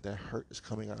 that hurt is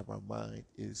coming out of our mind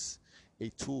is a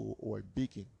tool, or a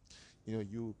beacon.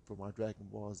 You, for my Dragon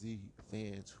Ball Z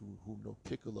fans who know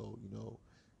Piccolo,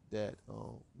 that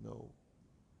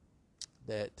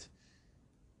that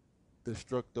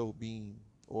destructo beam,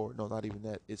 or no, not even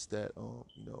that. It's that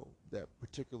that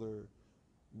particular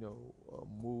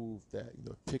move that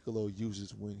Piccolo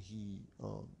uses when he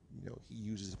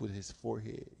uses with his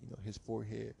forehead. His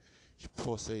forehead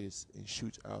pulsates and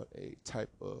shoots out a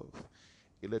type of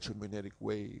electromagnetic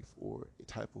wave or a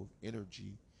type of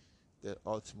energy that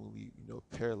ultimately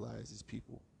paralyzes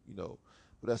people. But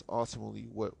that's ultimately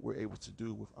what we're able to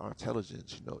do with our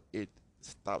intelligence.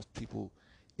 Stops people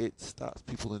it stops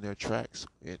people in their tracks,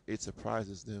 and it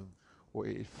surprises them, or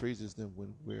it freezes them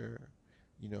when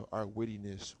our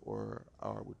wittiness, or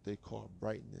our what they call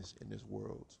brightness in this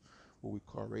world, what we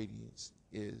call radiance,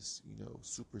 is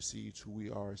supersedes who we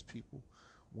are as people.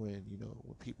 When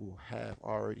people have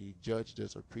already judged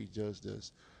us or prejudged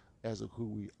us as of who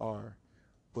we are,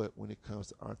 but when it comes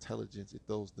to our intelligence, it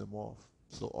throws them off.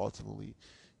 So ultimately,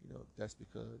 that's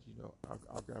because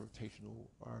our gravitational,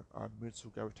 our mental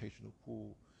gravitational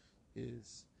pull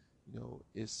is,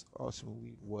 is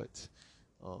ultimately what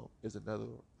is another.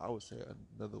 I would say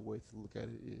another way to look at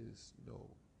it is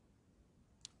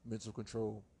mental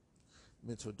control,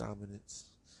 mental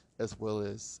dominance, as well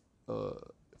as uh,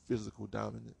 physical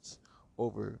dominance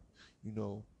over, you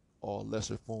know, all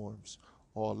lesser forms,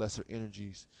 all lesser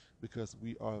energies, because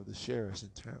we are the sheriffs in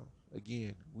town.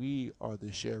 Again, we are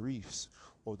the sheriffs,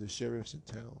 or the sheriffs in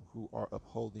town, who are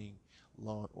upholding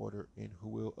law and order, and who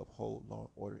will uphold law and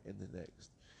order in the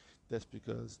next. That's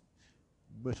because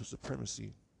mental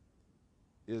supremacy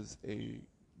is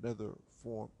another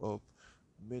form of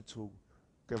mental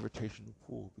gravitational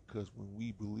pull, because when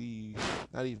we believe,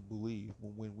 not even believe,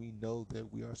 when we know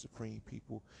that we are supreme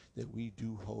people, that we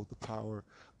do hold the power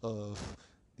of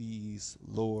these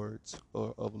lords,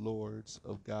 or of lords,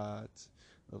 of gods,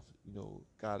 of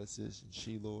goddesses and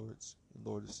she lords and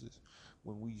lordesses,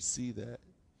 when we see that,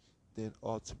 then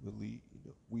ultimately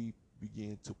we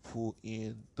begin to pull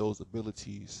in those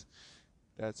abilities.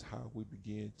 That's how we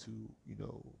begin to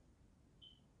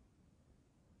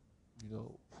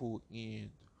pull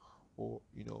in, or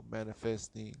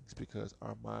manifest things, because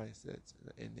our mindsets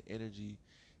and the energy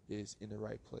is in the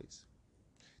right place.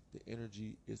 The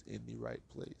energy is in the right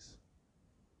place.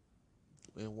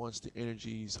 And once the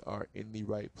energies are in the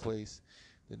right place,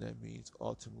 then that means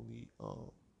ultimately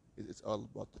it's all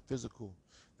about the physical,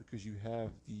 because you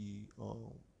have the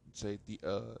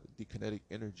kinetic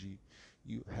energy.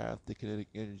 You have the kinetic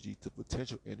energy, the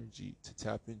potential energy to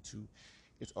tap into.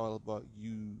 It's all about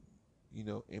you,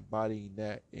 embodying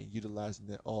that and utilizing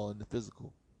that all in the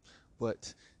physical.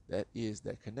 But that is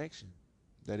that connection.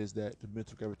 That is that the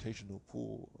mental gravitational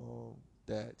pull.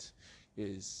 That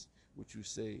is what you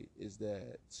say is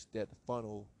that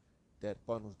funnel that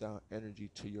funnels down energy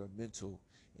to your mental,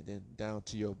 and then down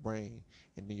to your brain,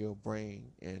 and then your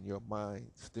brain and your mind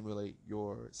stimulate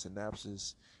your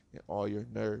synapses and all your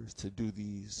nerves to do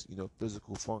these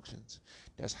physical functions.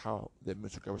 That's how the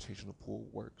mental gravitational pull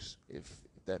works. If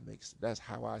that makes, that's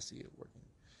how I see it working.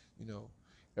 you know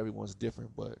Everyone's different,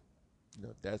 but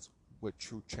that's what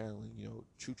true channeling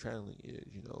is.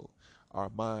 Our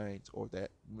minds, or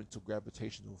that mental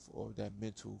gravitational, or that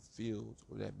mental field,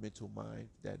 or that mental mind,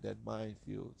 that mind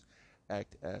fields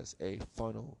act as a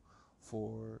funnel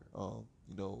for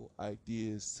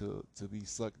ideas to be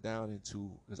sucked down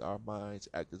into, because our minds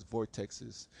act as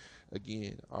vortexes.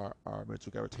 Again, our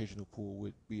mental gravitational pull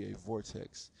would be a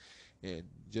vortex. And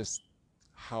just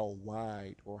how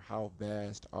wide or how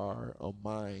vast our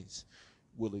minds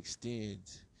will extend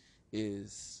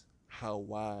is how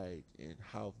wide and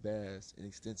how vast and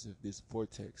extensive this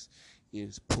vortex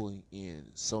is, pulling in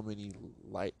so many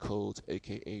light codes,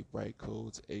 aka bright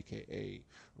codes, aka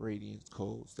radiance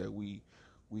codes, that we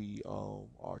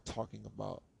are talking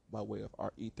about by way of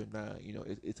our ether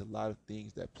 9. It's a lot of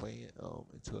things that play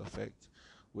into effect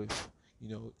with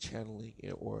channeling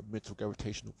it, or mental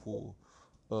gravitational pull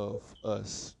of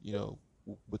us,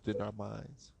 within our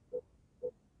minds.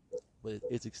 But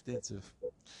it's extensive.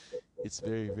 It's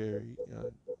very, very,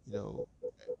 you know,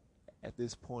 at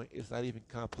this point, it's not even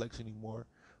complex anymore.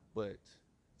 But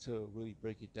to really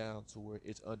break it down to where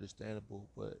it's understandable,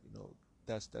 but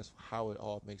that's how it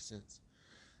all makes sense.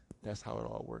 That's how it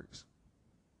all works.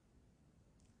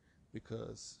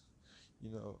 Because you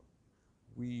know,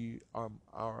 we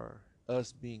are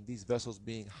us being these vessels,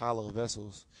 being hollow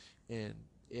vessels, and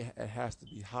it has to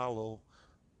be hollow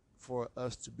for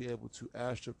us to be able to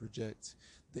astral project.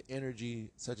 The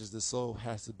energy, such as the soul,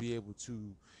 has to be able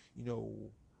to, you know,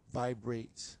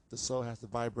 vibrate. The soul has to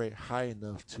vibrate high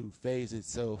enough to phase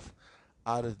itself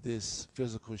out of this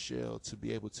physical shell to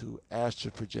be able to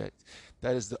astral project.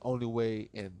 That is the only way,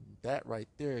 and that right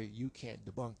there, you can't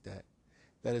debunk that.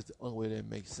 That is the only way that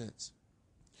makes sense,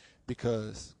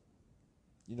 because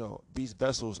these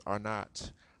vessels are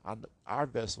not our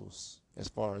vessels. as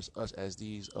far as us as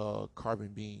these carbon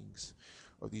beings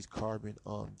or these carbon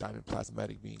diamond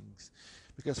plasmatic beings.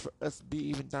 Because for us to be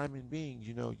even diamond beings,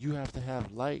 you have to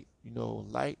have light,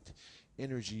 light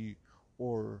energy,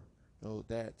 or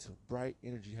that bright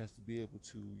energy has to be able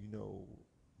to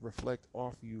reflect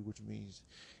off you, which means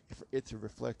for it to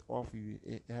reflect off you,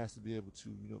 it has to be able to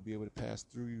be able to pass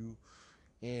through you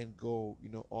and go,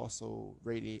 also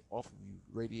radiate off of you,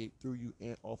 radiate through you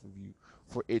and off of you.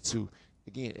 For it to,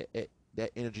 again, that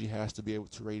energy has to be able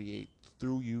to radiate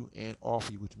through you and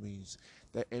off you, which means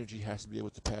that energy has to be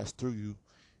able to pass through you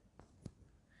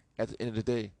at the end of the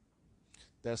day.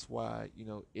 That's why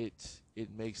it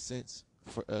makes sense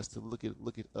for us to look at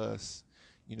us,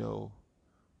 you know,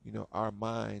 our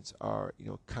minds are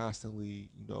constantly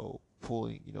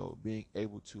pulling, being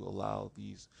able to allow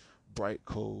these bright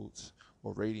codes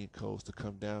or radiant codes to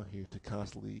come down here to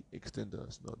constantly extend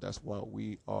us. That's why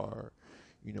we are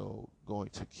going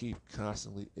to keep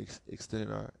constantly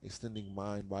extending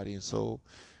mind, body, and soul,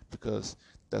 because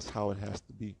that's how it has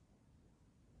to be,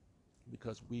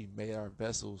 because we made our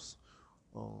vessels,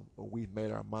 or we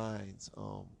made our minds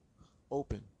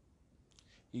open,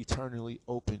 eternally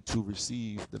open to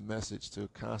receive the message, to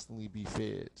constantly be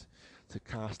fed, to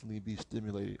constantly be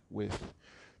stimulated with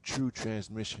true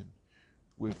transmission,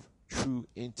 with true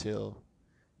intel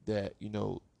that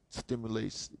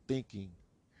stimulates thinking.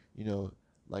 You know,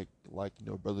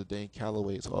 Brother Dane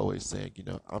Calloway is always saying,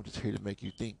 I'm just here to make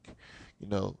you think. You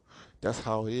know, that's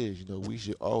how it is. We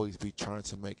should always be trying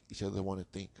to make each other want to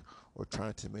think, or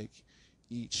trying to make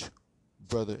each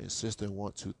brother and sister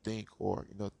want to think, or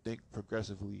think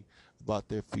progressively about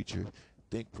their future,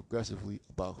 think progressively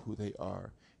about who they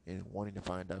are, and wanting to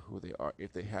find out who they are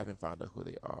if they haven't found out who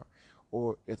they are,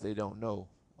 or if they don't know.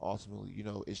 Ultimately,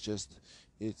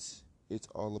 it's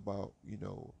all about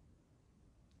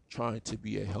trying to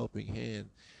be a helping hand.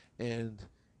 And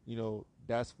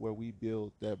that's where we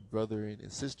build that brother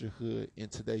and sisterhood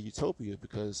into that utopia,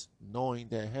 because knowing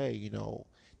that, hey,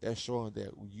 that's showing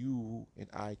that you and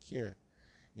I care,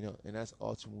 and that's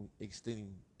ultimately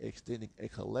extending a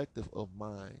collective of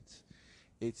minds.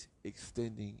 It's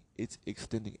extending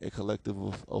a collective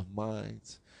of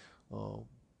minds, um,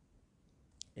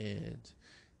 and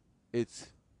it's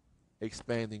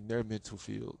expanding their mental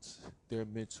fields, their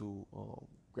mental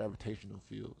gravitational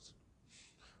fields,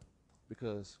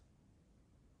 because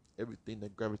everything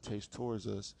that gravitates towards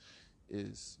us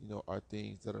is are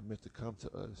things that are meant to come to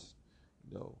us.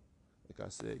 you know like I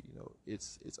said,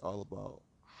 it's all about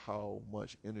how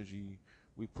much energy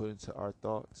we put into our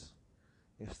thoughts,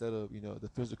 instead of the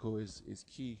physical is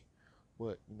key,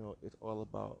 but it's all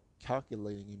about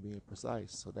calculating and being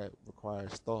precise. So that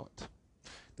requires thought,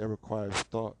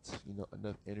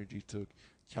 enough energy to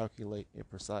calculate and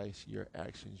precise your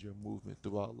actions, your movement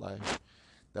throughout life.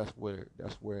 That's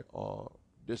where all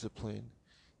discipline,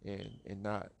 and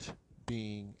not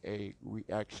being a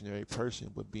reactionary person,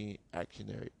 but being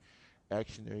actionary.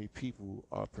 Actionary people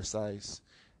are precise.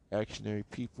 Actionary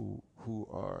people who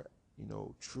are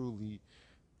truly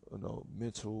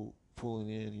mental, pulling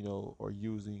in, or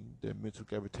using their mental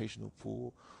gravitational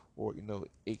pull, or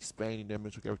expanding their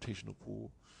mental gravitational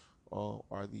pull,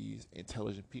 are these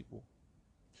intelligent people.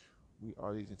 We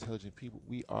are these intelligent people.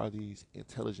 We are these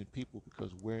intelligent people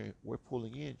because we're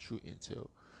pulling in true intel.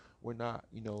 We're not,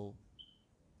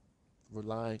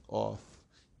 relying off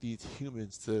these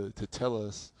humans to tell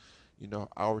us,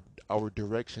 our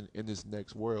direction in this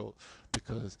next world,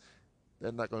 because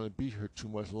they're not going to be here too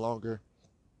much longer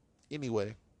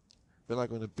anyway. They're not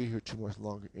going to be here too much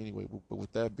longer anyway. But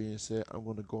with that being said, I'm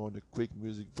going to go on a quick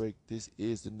music break. This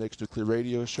is the Next Nuclear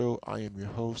Radio Show. I am your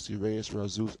host, Urias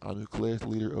Razus Anucleus,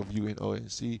 leader of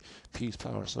UNONC. Peace,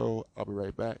 power, and soul. I'll be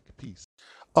right back. Peace.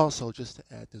 Also, just to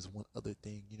add this one other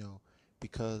thing,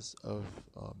 because of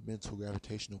mental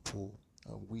gravitational pull,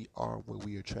 we are what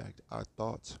we attract. Our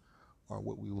thoughts are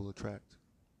what we will attract.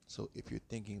 So if you're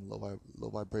thinking low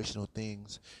vibrational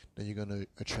things, then you're gonna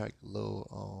attract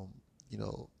low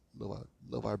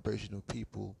vibrational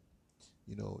people.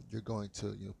 You're going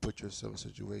to put yourself in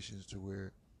situations to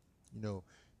where you know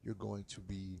you're going to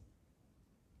be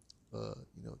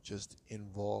just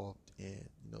involved and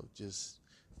just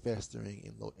festering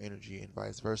in low energy, and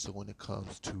vice versa when it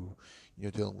comes to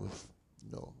dealing with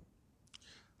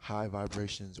high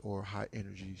vibrations or high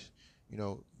energies.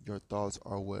 Your thoughts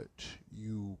are what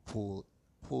you pull,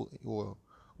 or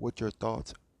what your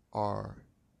thoughts are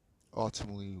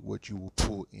ultimately what you will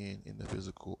pull in the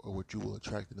physical, or what you will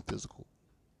attract in the physical.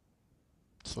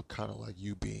 So kind of like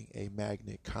you being a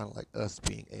magnet, kind of like us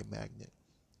being a magnet.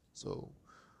 So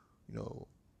you know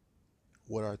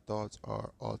what our thoughts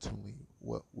are ultimately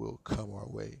what will come our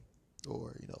way.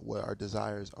 or what our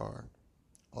desires are,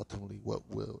 ultimately what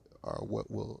will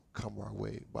come our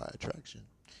way by attraction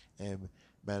and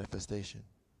manifestation.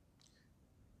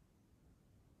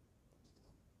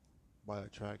 By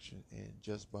attraction and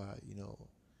just by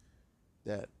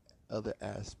that other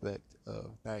aspect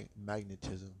of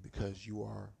magnetism, because you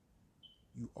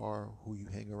are who you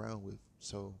hang around with.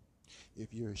 So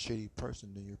if you're a shitty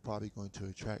person, then you're probably going to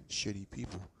attract shitty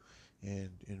people,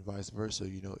 and vice versa.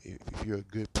 If you're a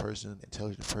good person,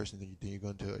 intelligent person, then you're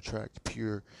going to attract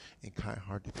pure and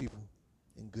kind-hearted people,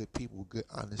 and good people, good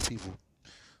honest people.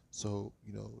 So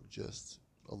just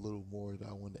a little more that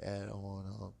I wanted to add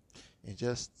on, and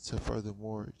just to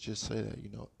furthermore just say that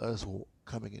us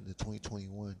coming into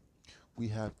 2021, we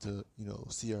have to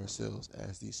see ourselves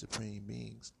as these supreme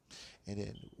beings, and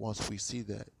then once we see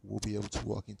that, we'll be able to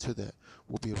walk into that,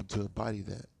 we'll be able to embody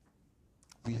that.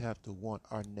 We have to want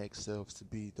our next selves to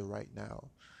be the right now,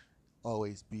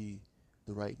 always be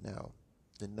the right now.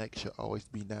 The next should always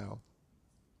be now.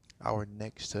 Our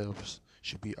next selves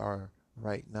should be our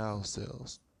right now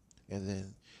selves, and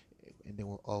then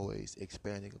we're always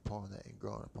expanding upon that and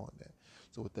growing upon that.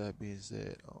 So with that being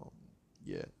said,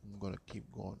 yeah, I'm gonna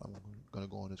keep going. I'm gonna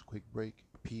go on this quick break.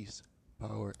 Peace,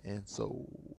 power, and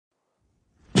soul.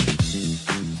 Here's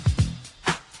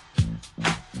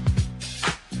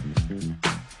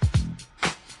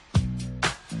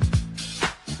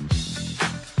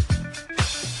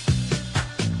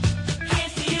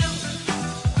to you,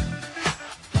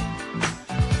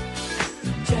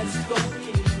 just for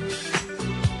you.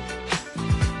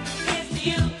 Here's to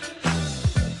you,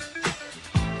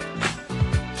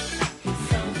 this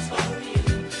song's for you.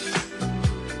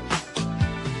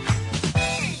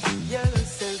 You're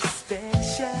so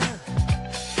special.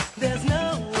 There's no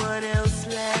one else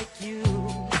like you.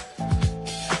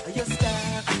 Your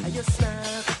style, your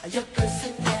smile, your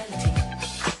personality,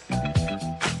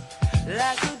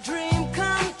 like a dream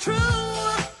come true.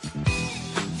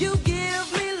 You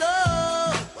give me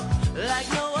love like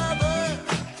no other,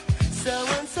 so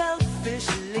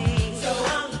unselfishly. So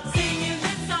I'm singing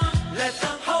this song, let the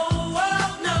whole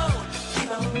world know.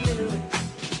 Keep on doing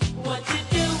what you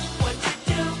do, what you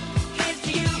do. Here's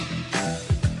to you,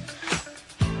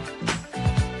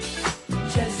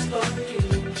 just for you.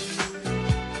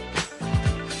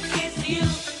 Here's to you,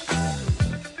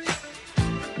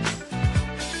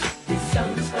 this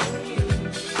song's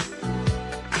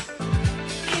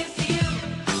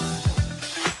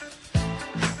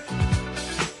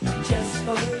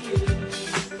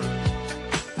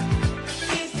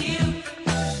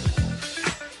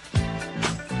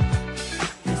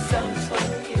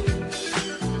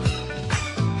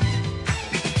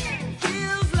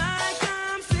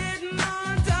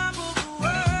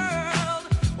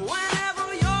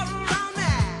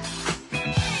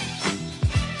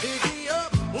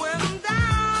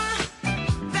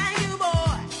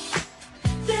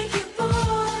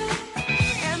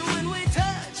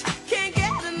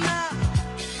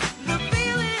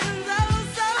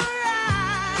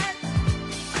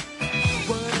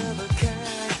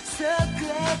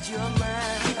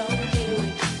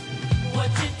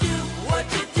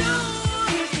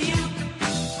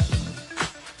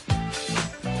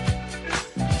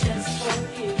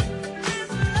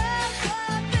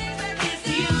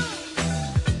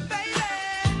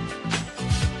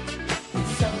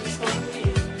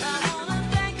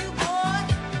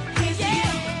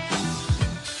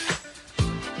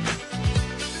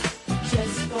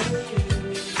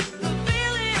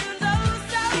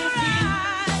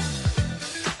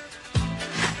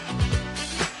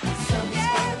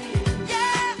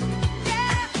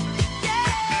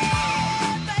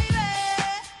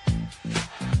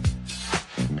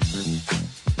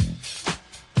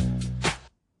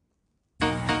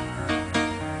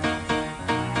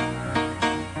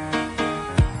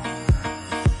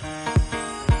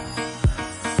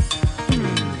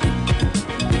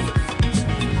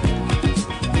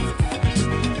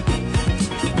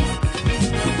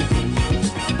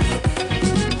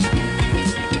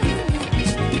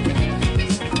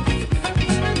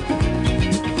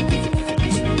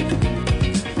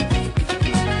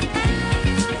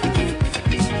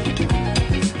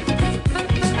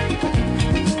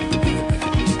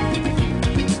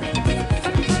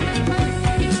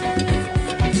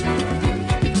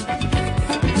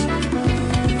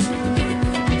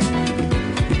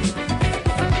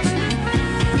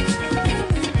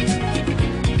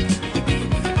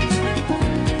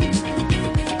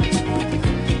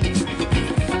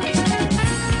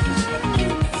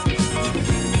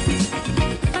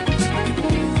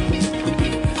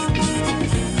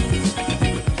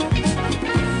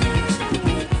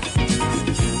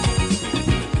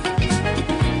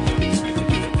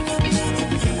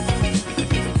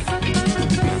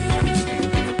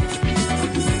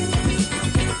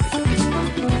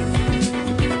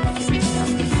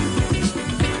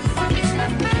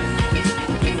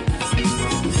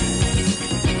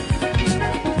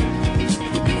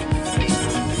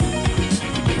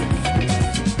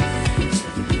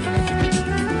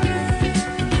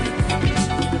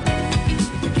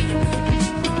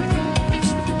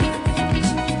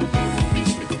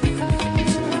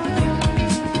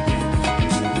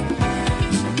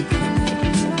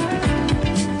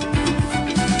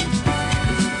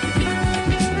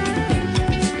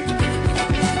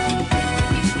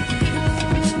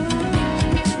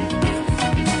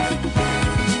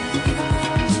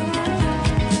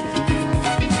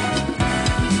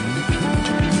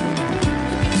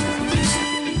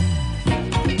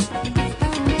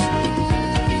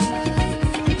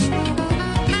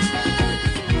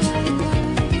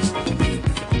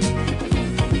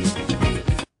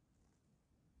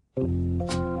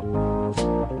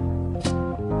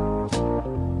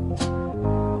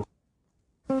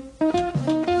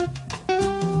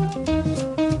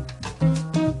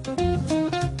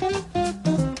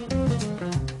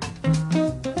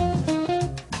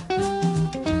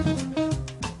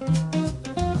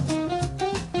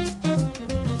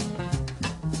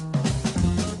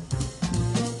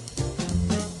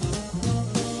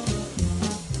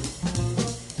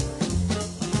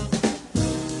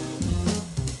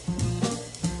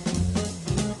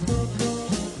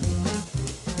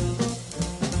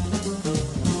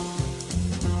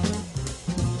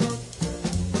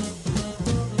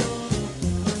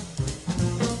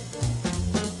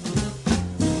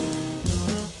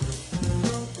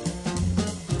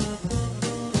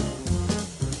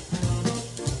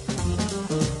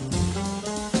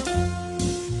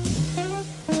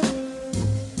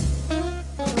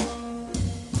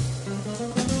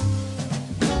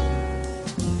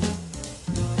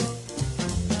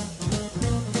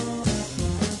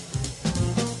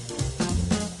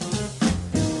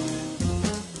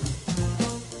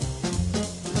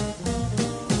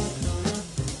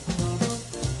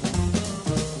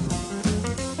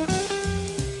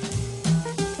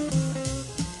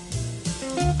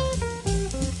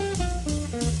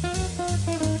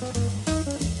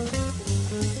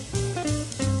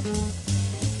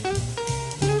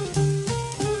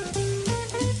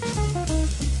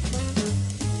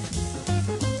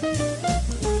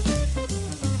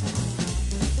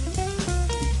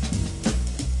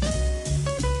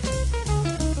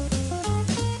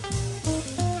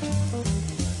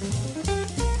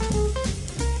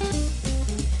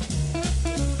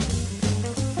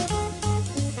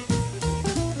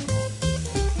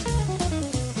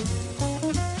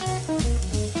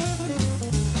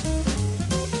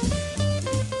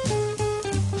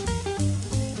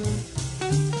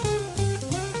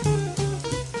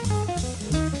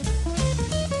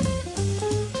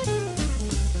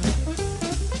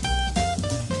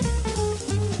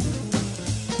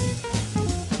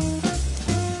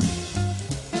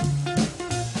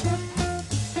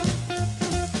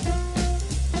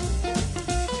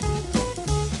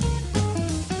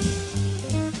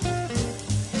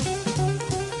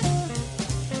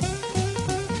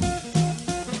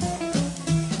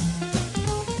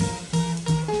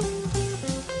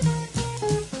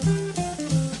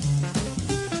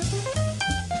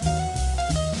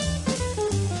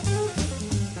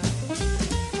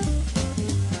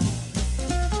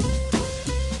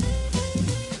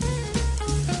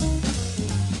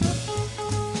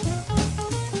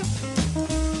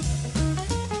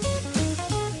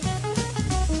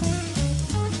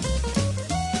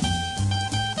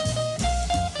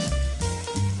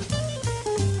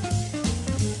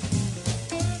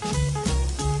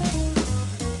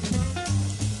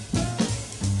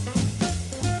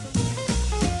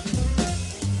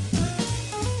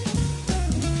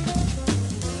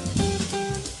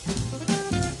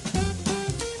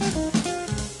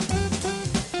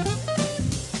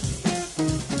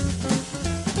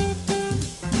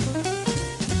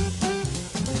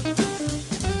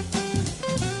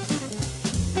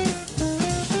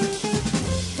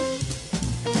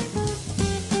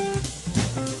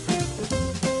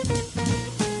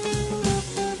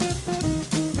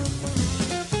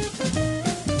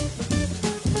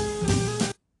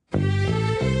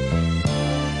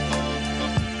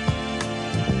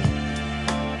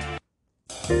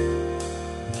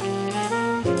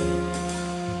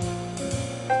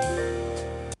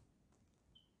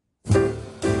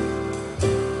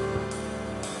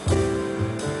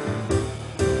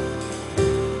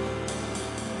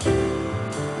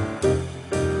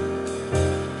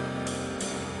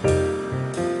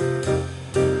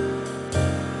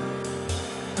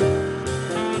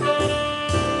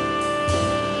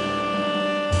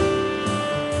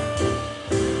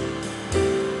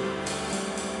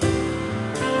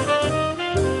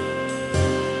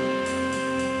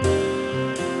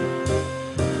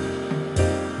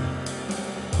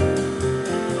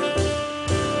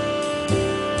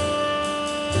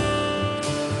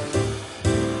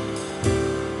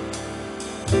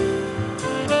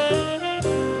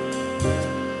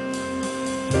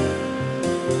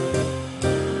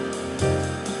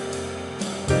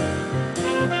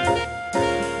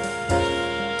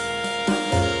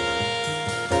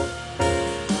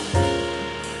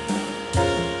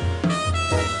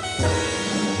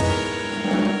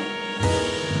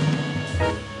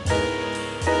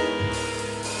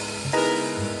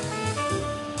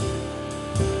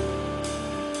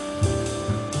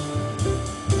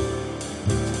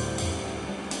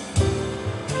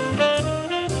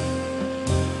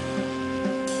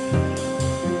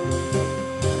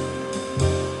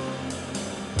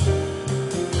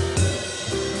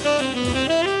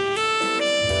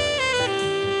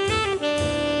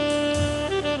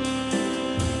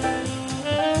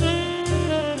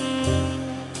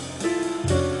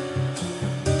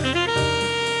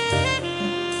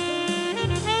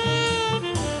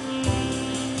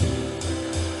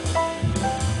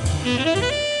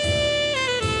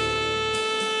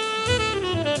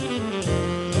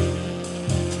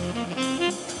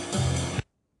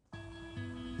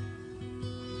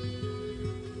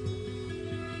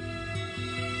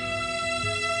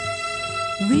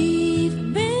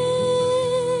We've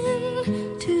been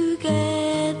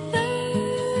together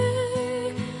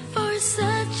for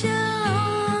such a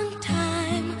long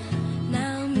time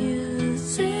now.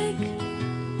 Music,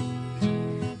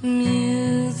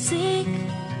 music,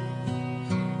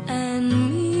 and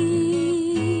me.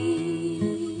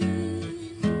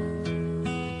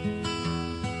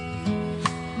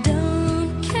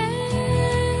 Don't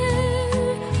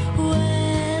care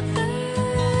whether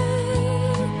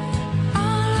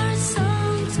all our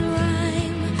songs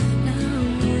rhyme. Now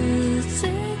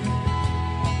music,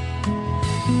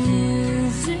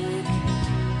 music,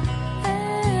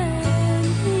 and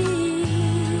me.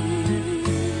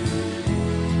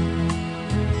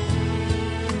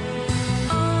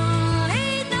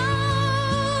 Only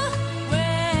know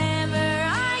wherever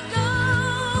I go,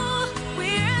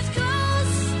 we're as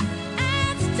close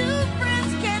as two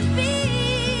friends can be.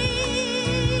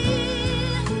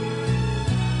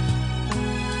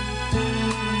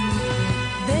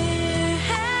 There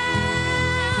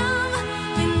have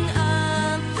been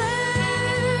others,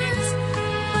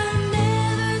 but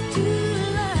never two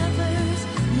lovers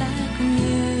like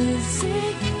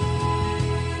music.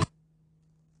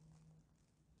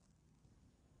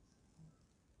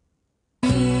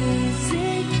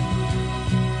 Music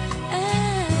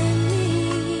and me.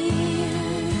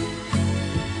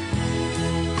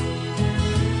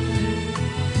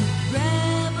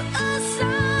 Grab a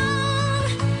song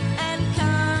and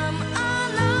come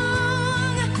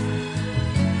along.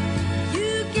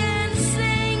 You can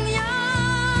sing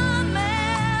your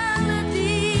melody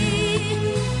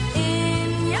in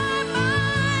your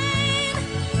mind.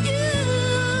 You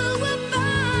will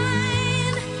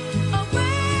find a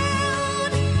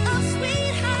world of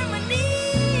sweet harmony.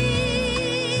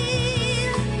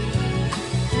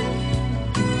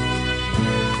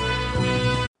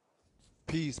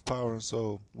 Peace, power, and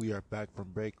soul. We are back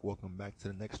from break. Welcome back to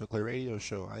the Next Nuclear Radio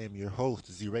Show. I am your host,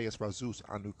 Zireus Razus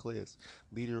Anucleus,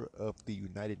 leader of the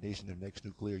United Nations of Next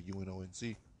Nuclear,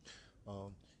 UNONC.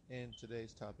 And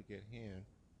today's topic at hand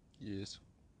is,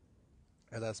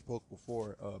 as I spoke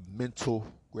before, mental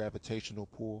gravitational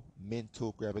pull,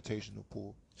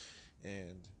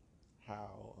 and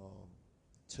how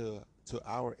to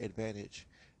our advantage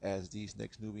as these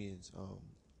next Nubians,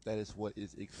 that is what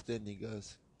is extending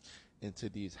us into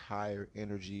these higher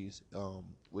energies,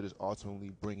 what is ultimately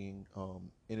bringing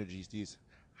energies, these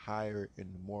higher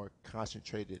and more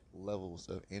concentrated levels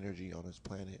of energy on this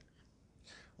planet,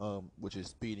 which is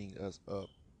speeding us up,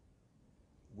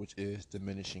 which is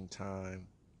diminishing time.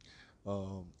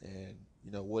 And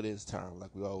what is time?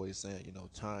 Like we always saying,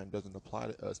 time doesn't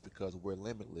apply to us because we're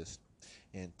limitless,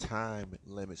 and time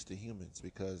limits the humans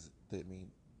because the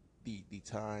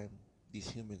time these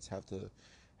humans have to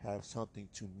have something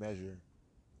to measure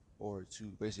or to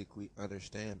basically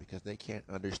understand, because they can't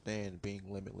understand being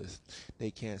limitless. They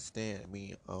can't understand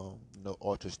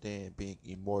being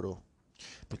immortal,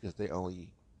 because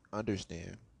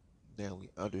understand they only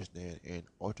understand and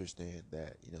understand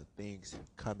that things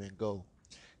come and go,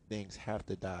 things have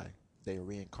to die, they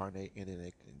reincarnate, and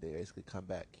then they basically come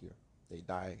back here. They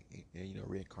die and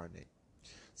reincarnate.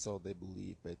 So they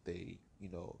believe that they're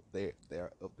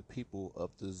of the people of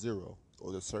the zero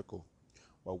or the circle,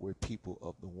 while we're people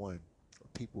of the one, or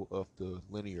people of the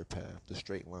linear path, the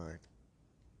straight line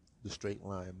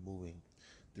moving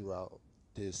throughout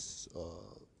this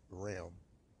realm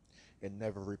and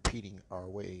never repeating our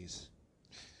ways.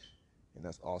 And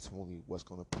that's ultimately what's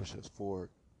going to push us forward.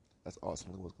 That's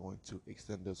ultimately what's going to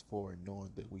extend us forward,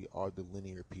 knowing that we are the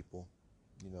linear people,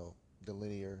 the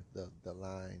linear, the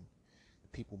line,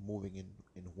 people moving in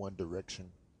one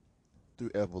direction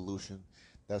through evolution.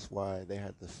 That's why they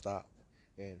had to stop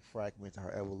and fragment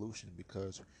our evolution,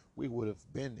 because we would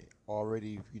have been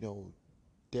already,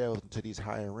 delved into these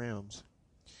higher realms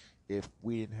if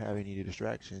we didn't have any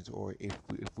distractions, or if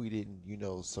we didn't,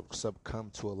 succumb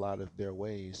to a lot of their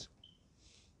ways,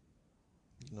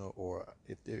 or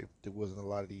if there wasn't a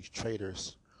lot of these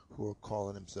traitors who are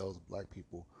calling themselves black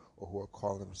people, or who are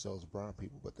calling themselves brown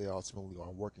people, but they ultimately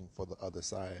are working for the other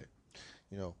side.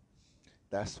 You know,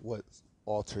 that's what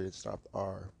altered and stopped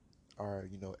our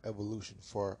evolution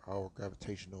for our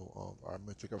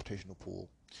mental gravitational pull,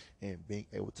 and being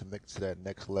able to make it to that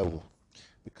next level,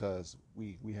 because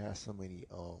we have so many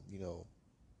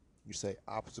you say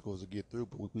obstacles to get through,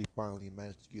 but we finally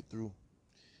managed to get through,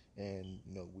 and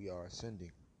we are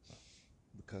ascending,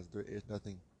 because there is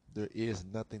nothing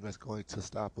that's going to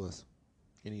stop us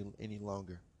any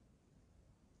longer.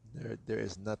 There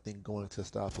is nothing going to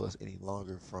stop us any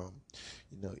longer from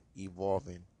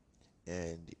evolving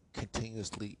and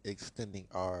continuously extending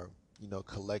our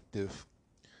collective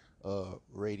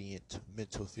radiant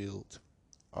mental field,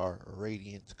 our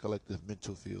radiant collective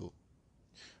mental field.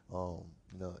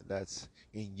 That's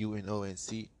in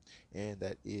UNONC, and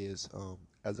that is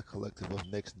as a collective of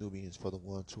next Nubians for the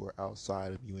ones who are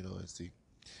outside of UNONC.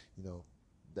 You know,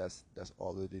 that's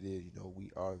all that it is.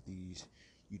 We are these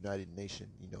United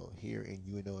Nation. Here in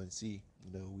UNONC,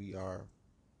 we are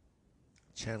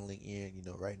channeling in,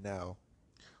 right now,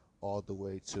 all the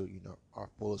way to our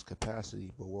fullest capacity,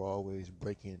 but we're always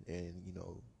breaking and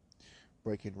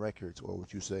breaking records, or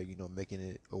what you say, making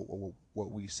it, or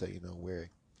what we say, where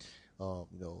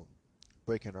you know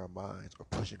breaking our minds, or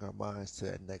pushing our minds to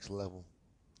that next level,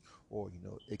 or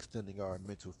extending our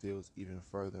mental fields even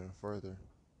further and further,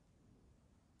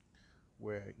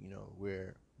 where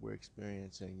we're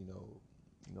experiencing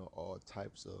all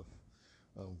types of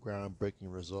groundbreaking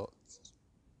results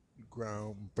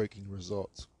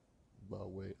by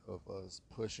way of us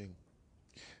pushing,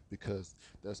 because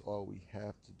that's all we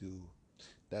have to do.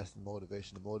 That's the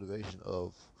motivation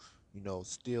of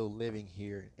still living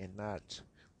here and not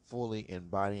fully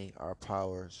embodying our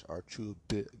powers, our true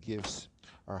gifts,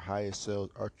 our highest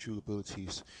selves, our true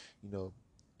abilities. you know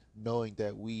Knowing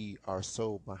that we are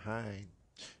so behind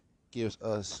gives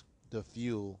us the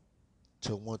fuel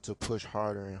to want to push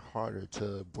harder and harder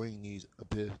to bring these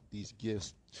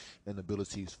gifts and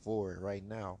abilities forward right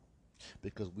now,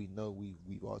 because we know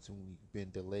we've ultimately been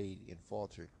delayed and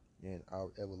faltered in our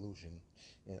evolution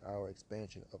and our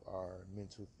expansion of our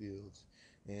mental fields,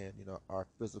 and our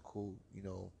physical,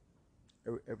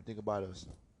 everything about us.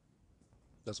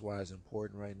 That's why it's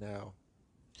important right now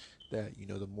that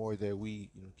the more that we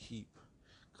keep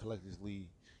collectively,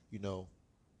 you know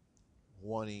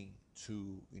wanting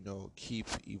to keep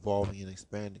evolving and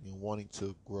expanding and wanting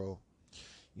to grow,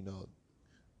 you know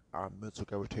our mental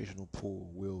gravitational pull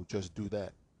will just do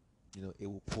that. It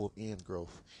will pull in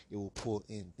growth. It will pull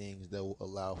in things that will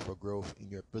allow for growth in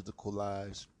your physical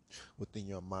lives, within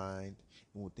your mind,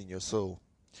 and within your soul.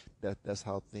 That's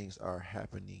how things are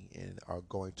happening and are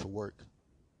going to work.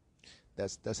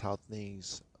 That's how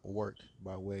things work,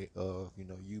 by way of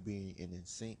you being in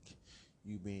sync,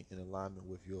 you being in alignment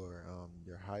with your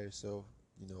higher self,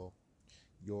 you know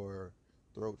your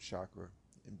throat chakra,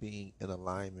 and being in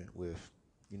alignment with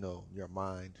your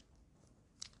mind,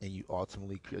 and you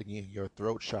ultimately again your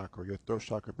throat chakra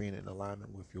being in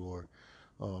alignment with your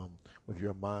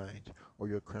mind, or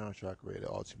your crown chakra. It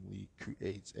ultimately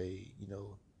creates a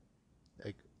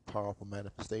powerful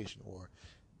manifestation, or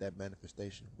that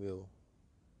manifestation will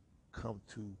come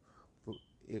to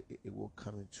it will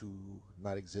come into,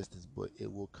 not existence, but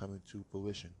it will come into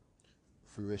fruition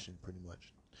pretty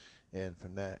much. And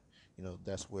from that,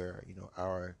 that's where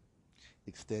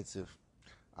extensive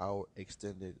our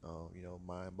extended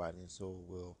mind, body, and soul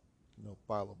will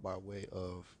follow, by way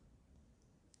of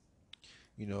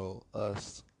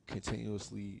us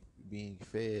continuously being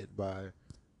fed by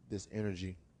this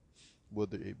energy,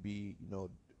 whether it be,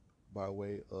 by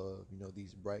way of,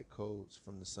 these bright codes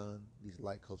from the sun, these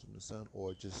light codes from the sun,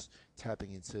 or just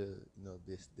tapping into,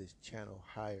 this channel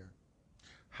higher,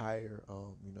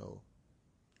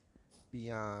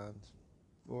 beyond,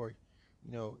 or,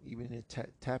 even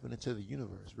tapping into the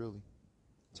universe, really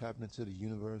tapping into the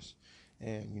universe,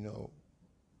 and,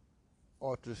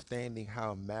 understanding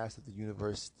how massive the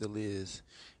universe still is,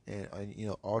 and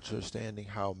understanding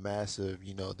how massive,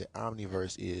 the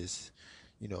omniverse is.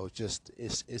 Just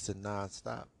it's a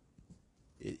nonstop.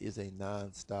 It is a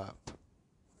nonstop,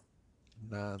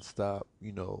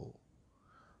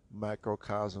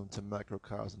 microcosm to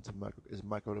macrocosm to micro, it's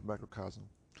micro to macrocosm.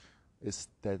 It's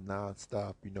that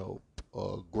nonstop,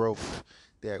 growth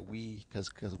that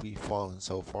because we've fallen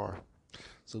so far.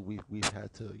 So we've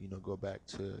had to, go back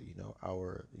to,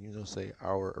 our, say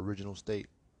our original state,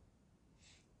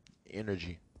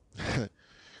 energy.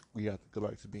 We have to go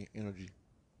back to being energy.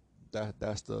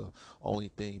 That's the only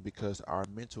thing, because our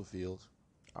mental field,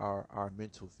 or our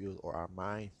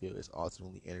mind field, is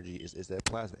ultimately energy. Is that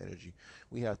plasma energy?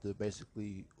 We have to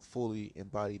basically fully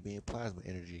embody being plasma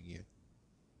energy again.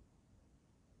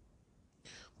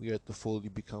 We have to fully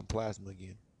become plasma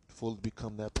again, fully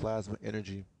become that plasma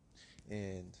energy,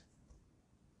 and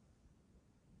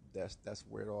that's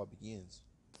where it all begins,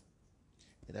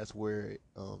 and that's where,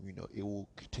 it will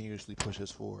continuously push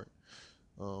us forward.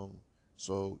 Um,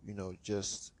 so,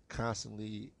 just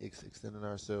constantly extending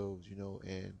ourselves,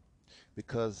 and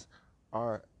because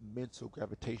our mental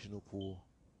gravitational pull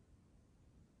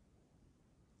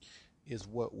is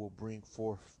what will bring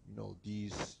forth,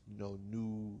 these,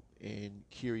 new and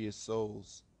curious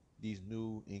souls, these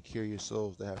new and curious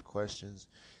souls that have questions,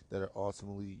 that are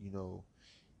ultimately, you know,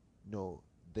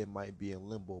 they might be in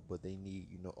limbo, but they need,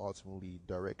 ultimately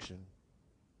direction,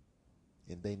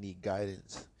 and they need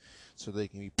guidance, so they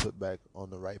can be put back on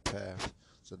the right path,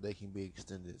 so they can be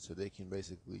extended, so they can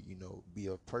basically, be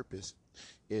of purpose,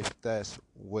 if that's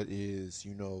what is,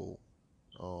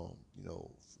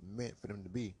 meant for them to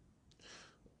be.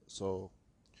 So,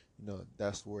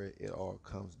 that's where it all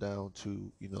comes down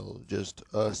to, just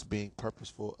us being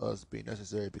purposeful, us being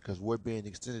necessary, because we're being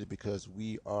extended, because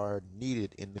we are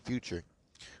needed in the future.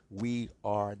 We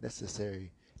are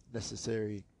necessary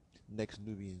next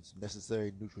Nubians,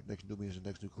 necessary neutral next Nubians, and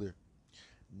next nuclear.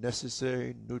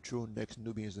 Necessary neutral next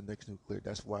Nubians, and next nuclear.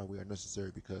 That's why we are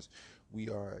necessary, because we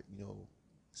are,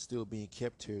 still being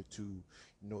kept here to,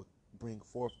 bring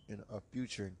forth in a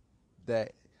future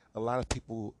that a lot of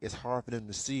people, it's hard for them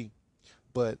to see,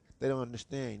 but they don't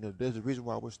understand. There's a reason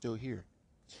why we're still here.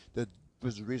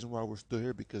 There's a reason why we're still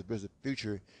here, because there's a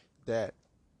future that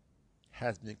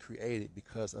has been created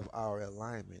because of our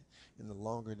alignment. And the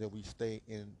longer that we stay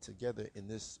in together in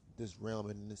this realm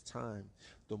and in this time,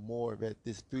 the more that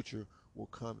this future will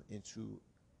come into,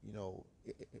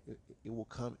 it will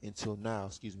come into now.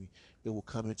 Excuse me. It will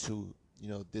come into,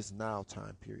 this now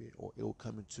time period, or it will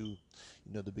come into,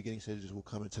 the beginning stages will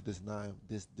come into this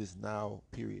now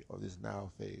period, or this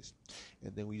now phase,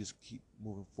 and then we just keep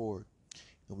moving forward,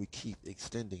 and we keep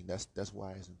extending. That's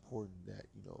why it's important that,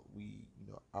 we,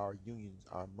 our unions,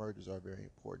 our mergers are very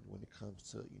important when it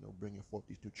comes to, bringing forth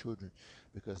these new children,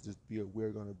 because we're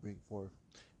going to bring forth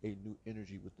a new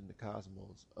energy within the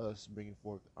cosmos. Us bringing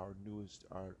forth our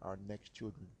next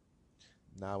children,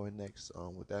 now and next.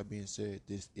 With that being said,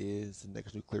 this is the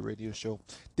Next Nuclear Radio Show.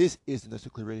 This is the Next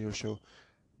Nuclear Radio Show.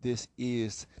 This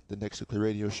is the Next Nuclear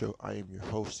Radio Show. I am your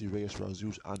host, Reyes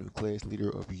Razus Anucleus, leader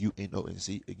of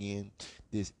UNONC. Again,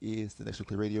 this is the Next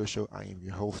Nuclear Radio Show. I am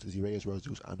your host, Reyes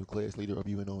Razus Anucleus, leader of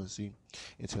UNONC.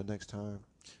 Until next time,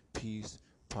 peace,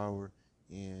 power,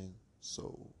 and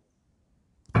soul.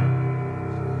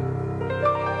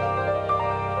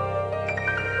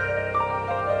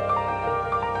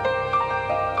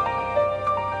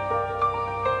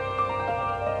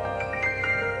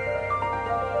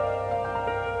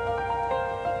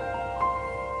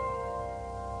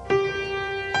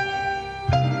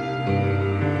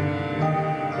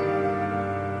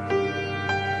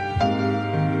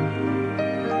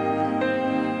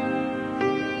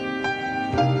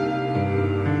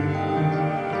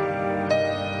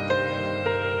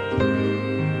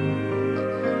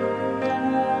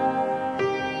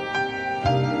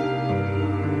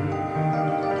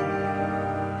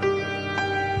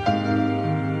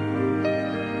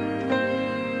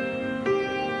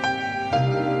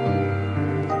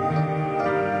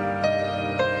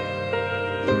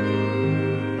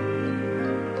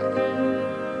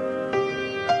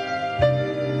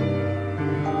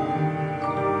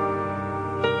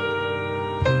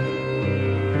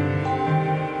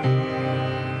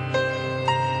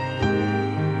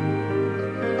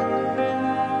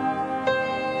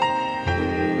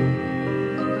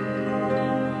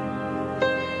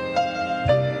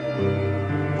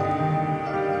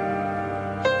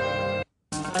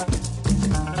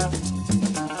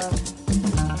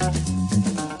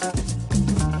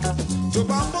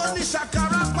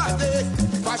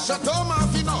 Pàṣẹ tó máa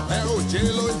fi náà ẹ òjé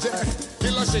ló ń jẹ́. Kí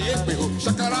ló ṣe é pé o,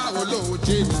 ṣàkàrà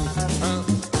olóòjé ni.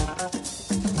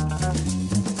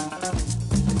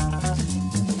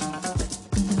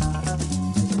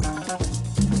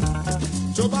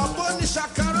 Tó bá bọ́ ní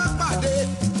ṣàkàrà pàdé,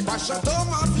 pàṣẹ tó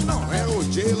máa fi náà ẹ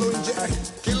òjé ló ń jẹ́.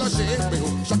 Kí ló ṣe é pé o,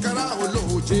 ṣàkàrà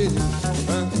olóòjé ni.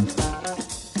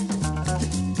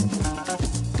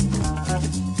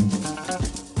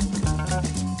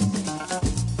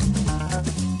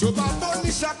 Tó bá bọ́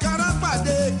ní ṣàkàrà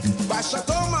pàdé, pàṣẹ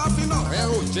tó máa fi náà ẹ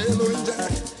òjé ló ń jẹ́.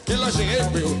 Kí ló ṣe é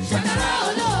pé o, Ṣàkàrà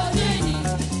olóòjé ni.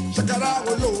 ṣàkàrà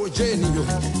olóòjé ni o.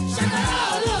 Ṣàkàrà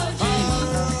olóòjé ni.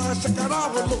 Ṣàkàrà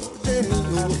olóòjé ni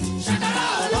o. Ṣàkàrà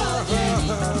olóòjé ni.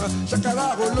 Ṣàkàrà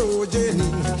olóòjé ni.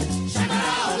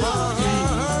 Ṣàkàrà olóòjé ni.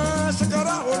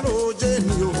 Ṣàkàrà olóòjé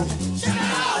ni o.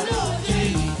 Ṣàkàrà olóòjé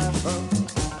ni.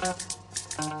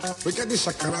 We get the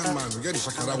Shakara man, we get the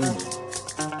Shakara women.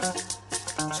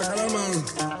 Shakara man,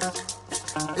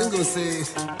 he's gonna say,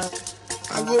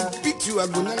 I go beat you, I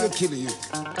go never kill you.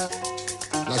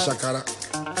 La Shakara.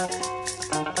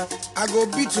 I go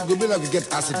beat you, go be like you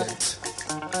get accident.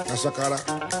 La Shakara.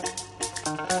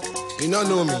 You don't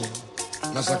know me.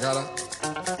 La Shakara.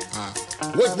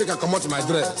 Wait, make I come out my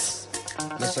dress.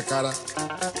 La Shakara.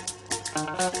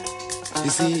 You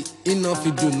see, enough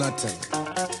you do nothing.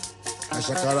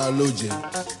 Shakara Loje.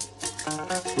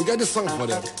 We get the song for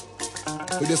them.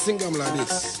 We just sing them like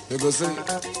this. You go say,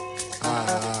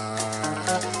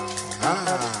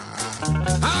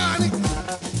 honey,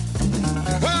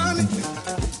 honey,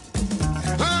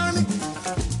 honey,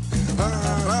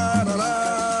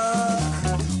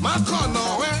 my corner,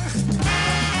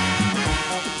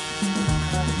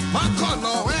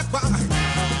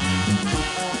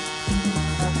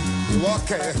 you walk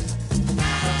here.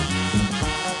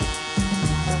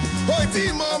 Tí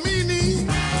mọ̀ mí ní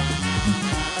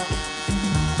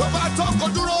tó bá tọkọ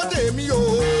dúró dè mí o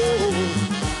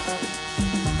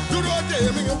dúró dè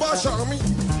mí bọ́ sọ mí.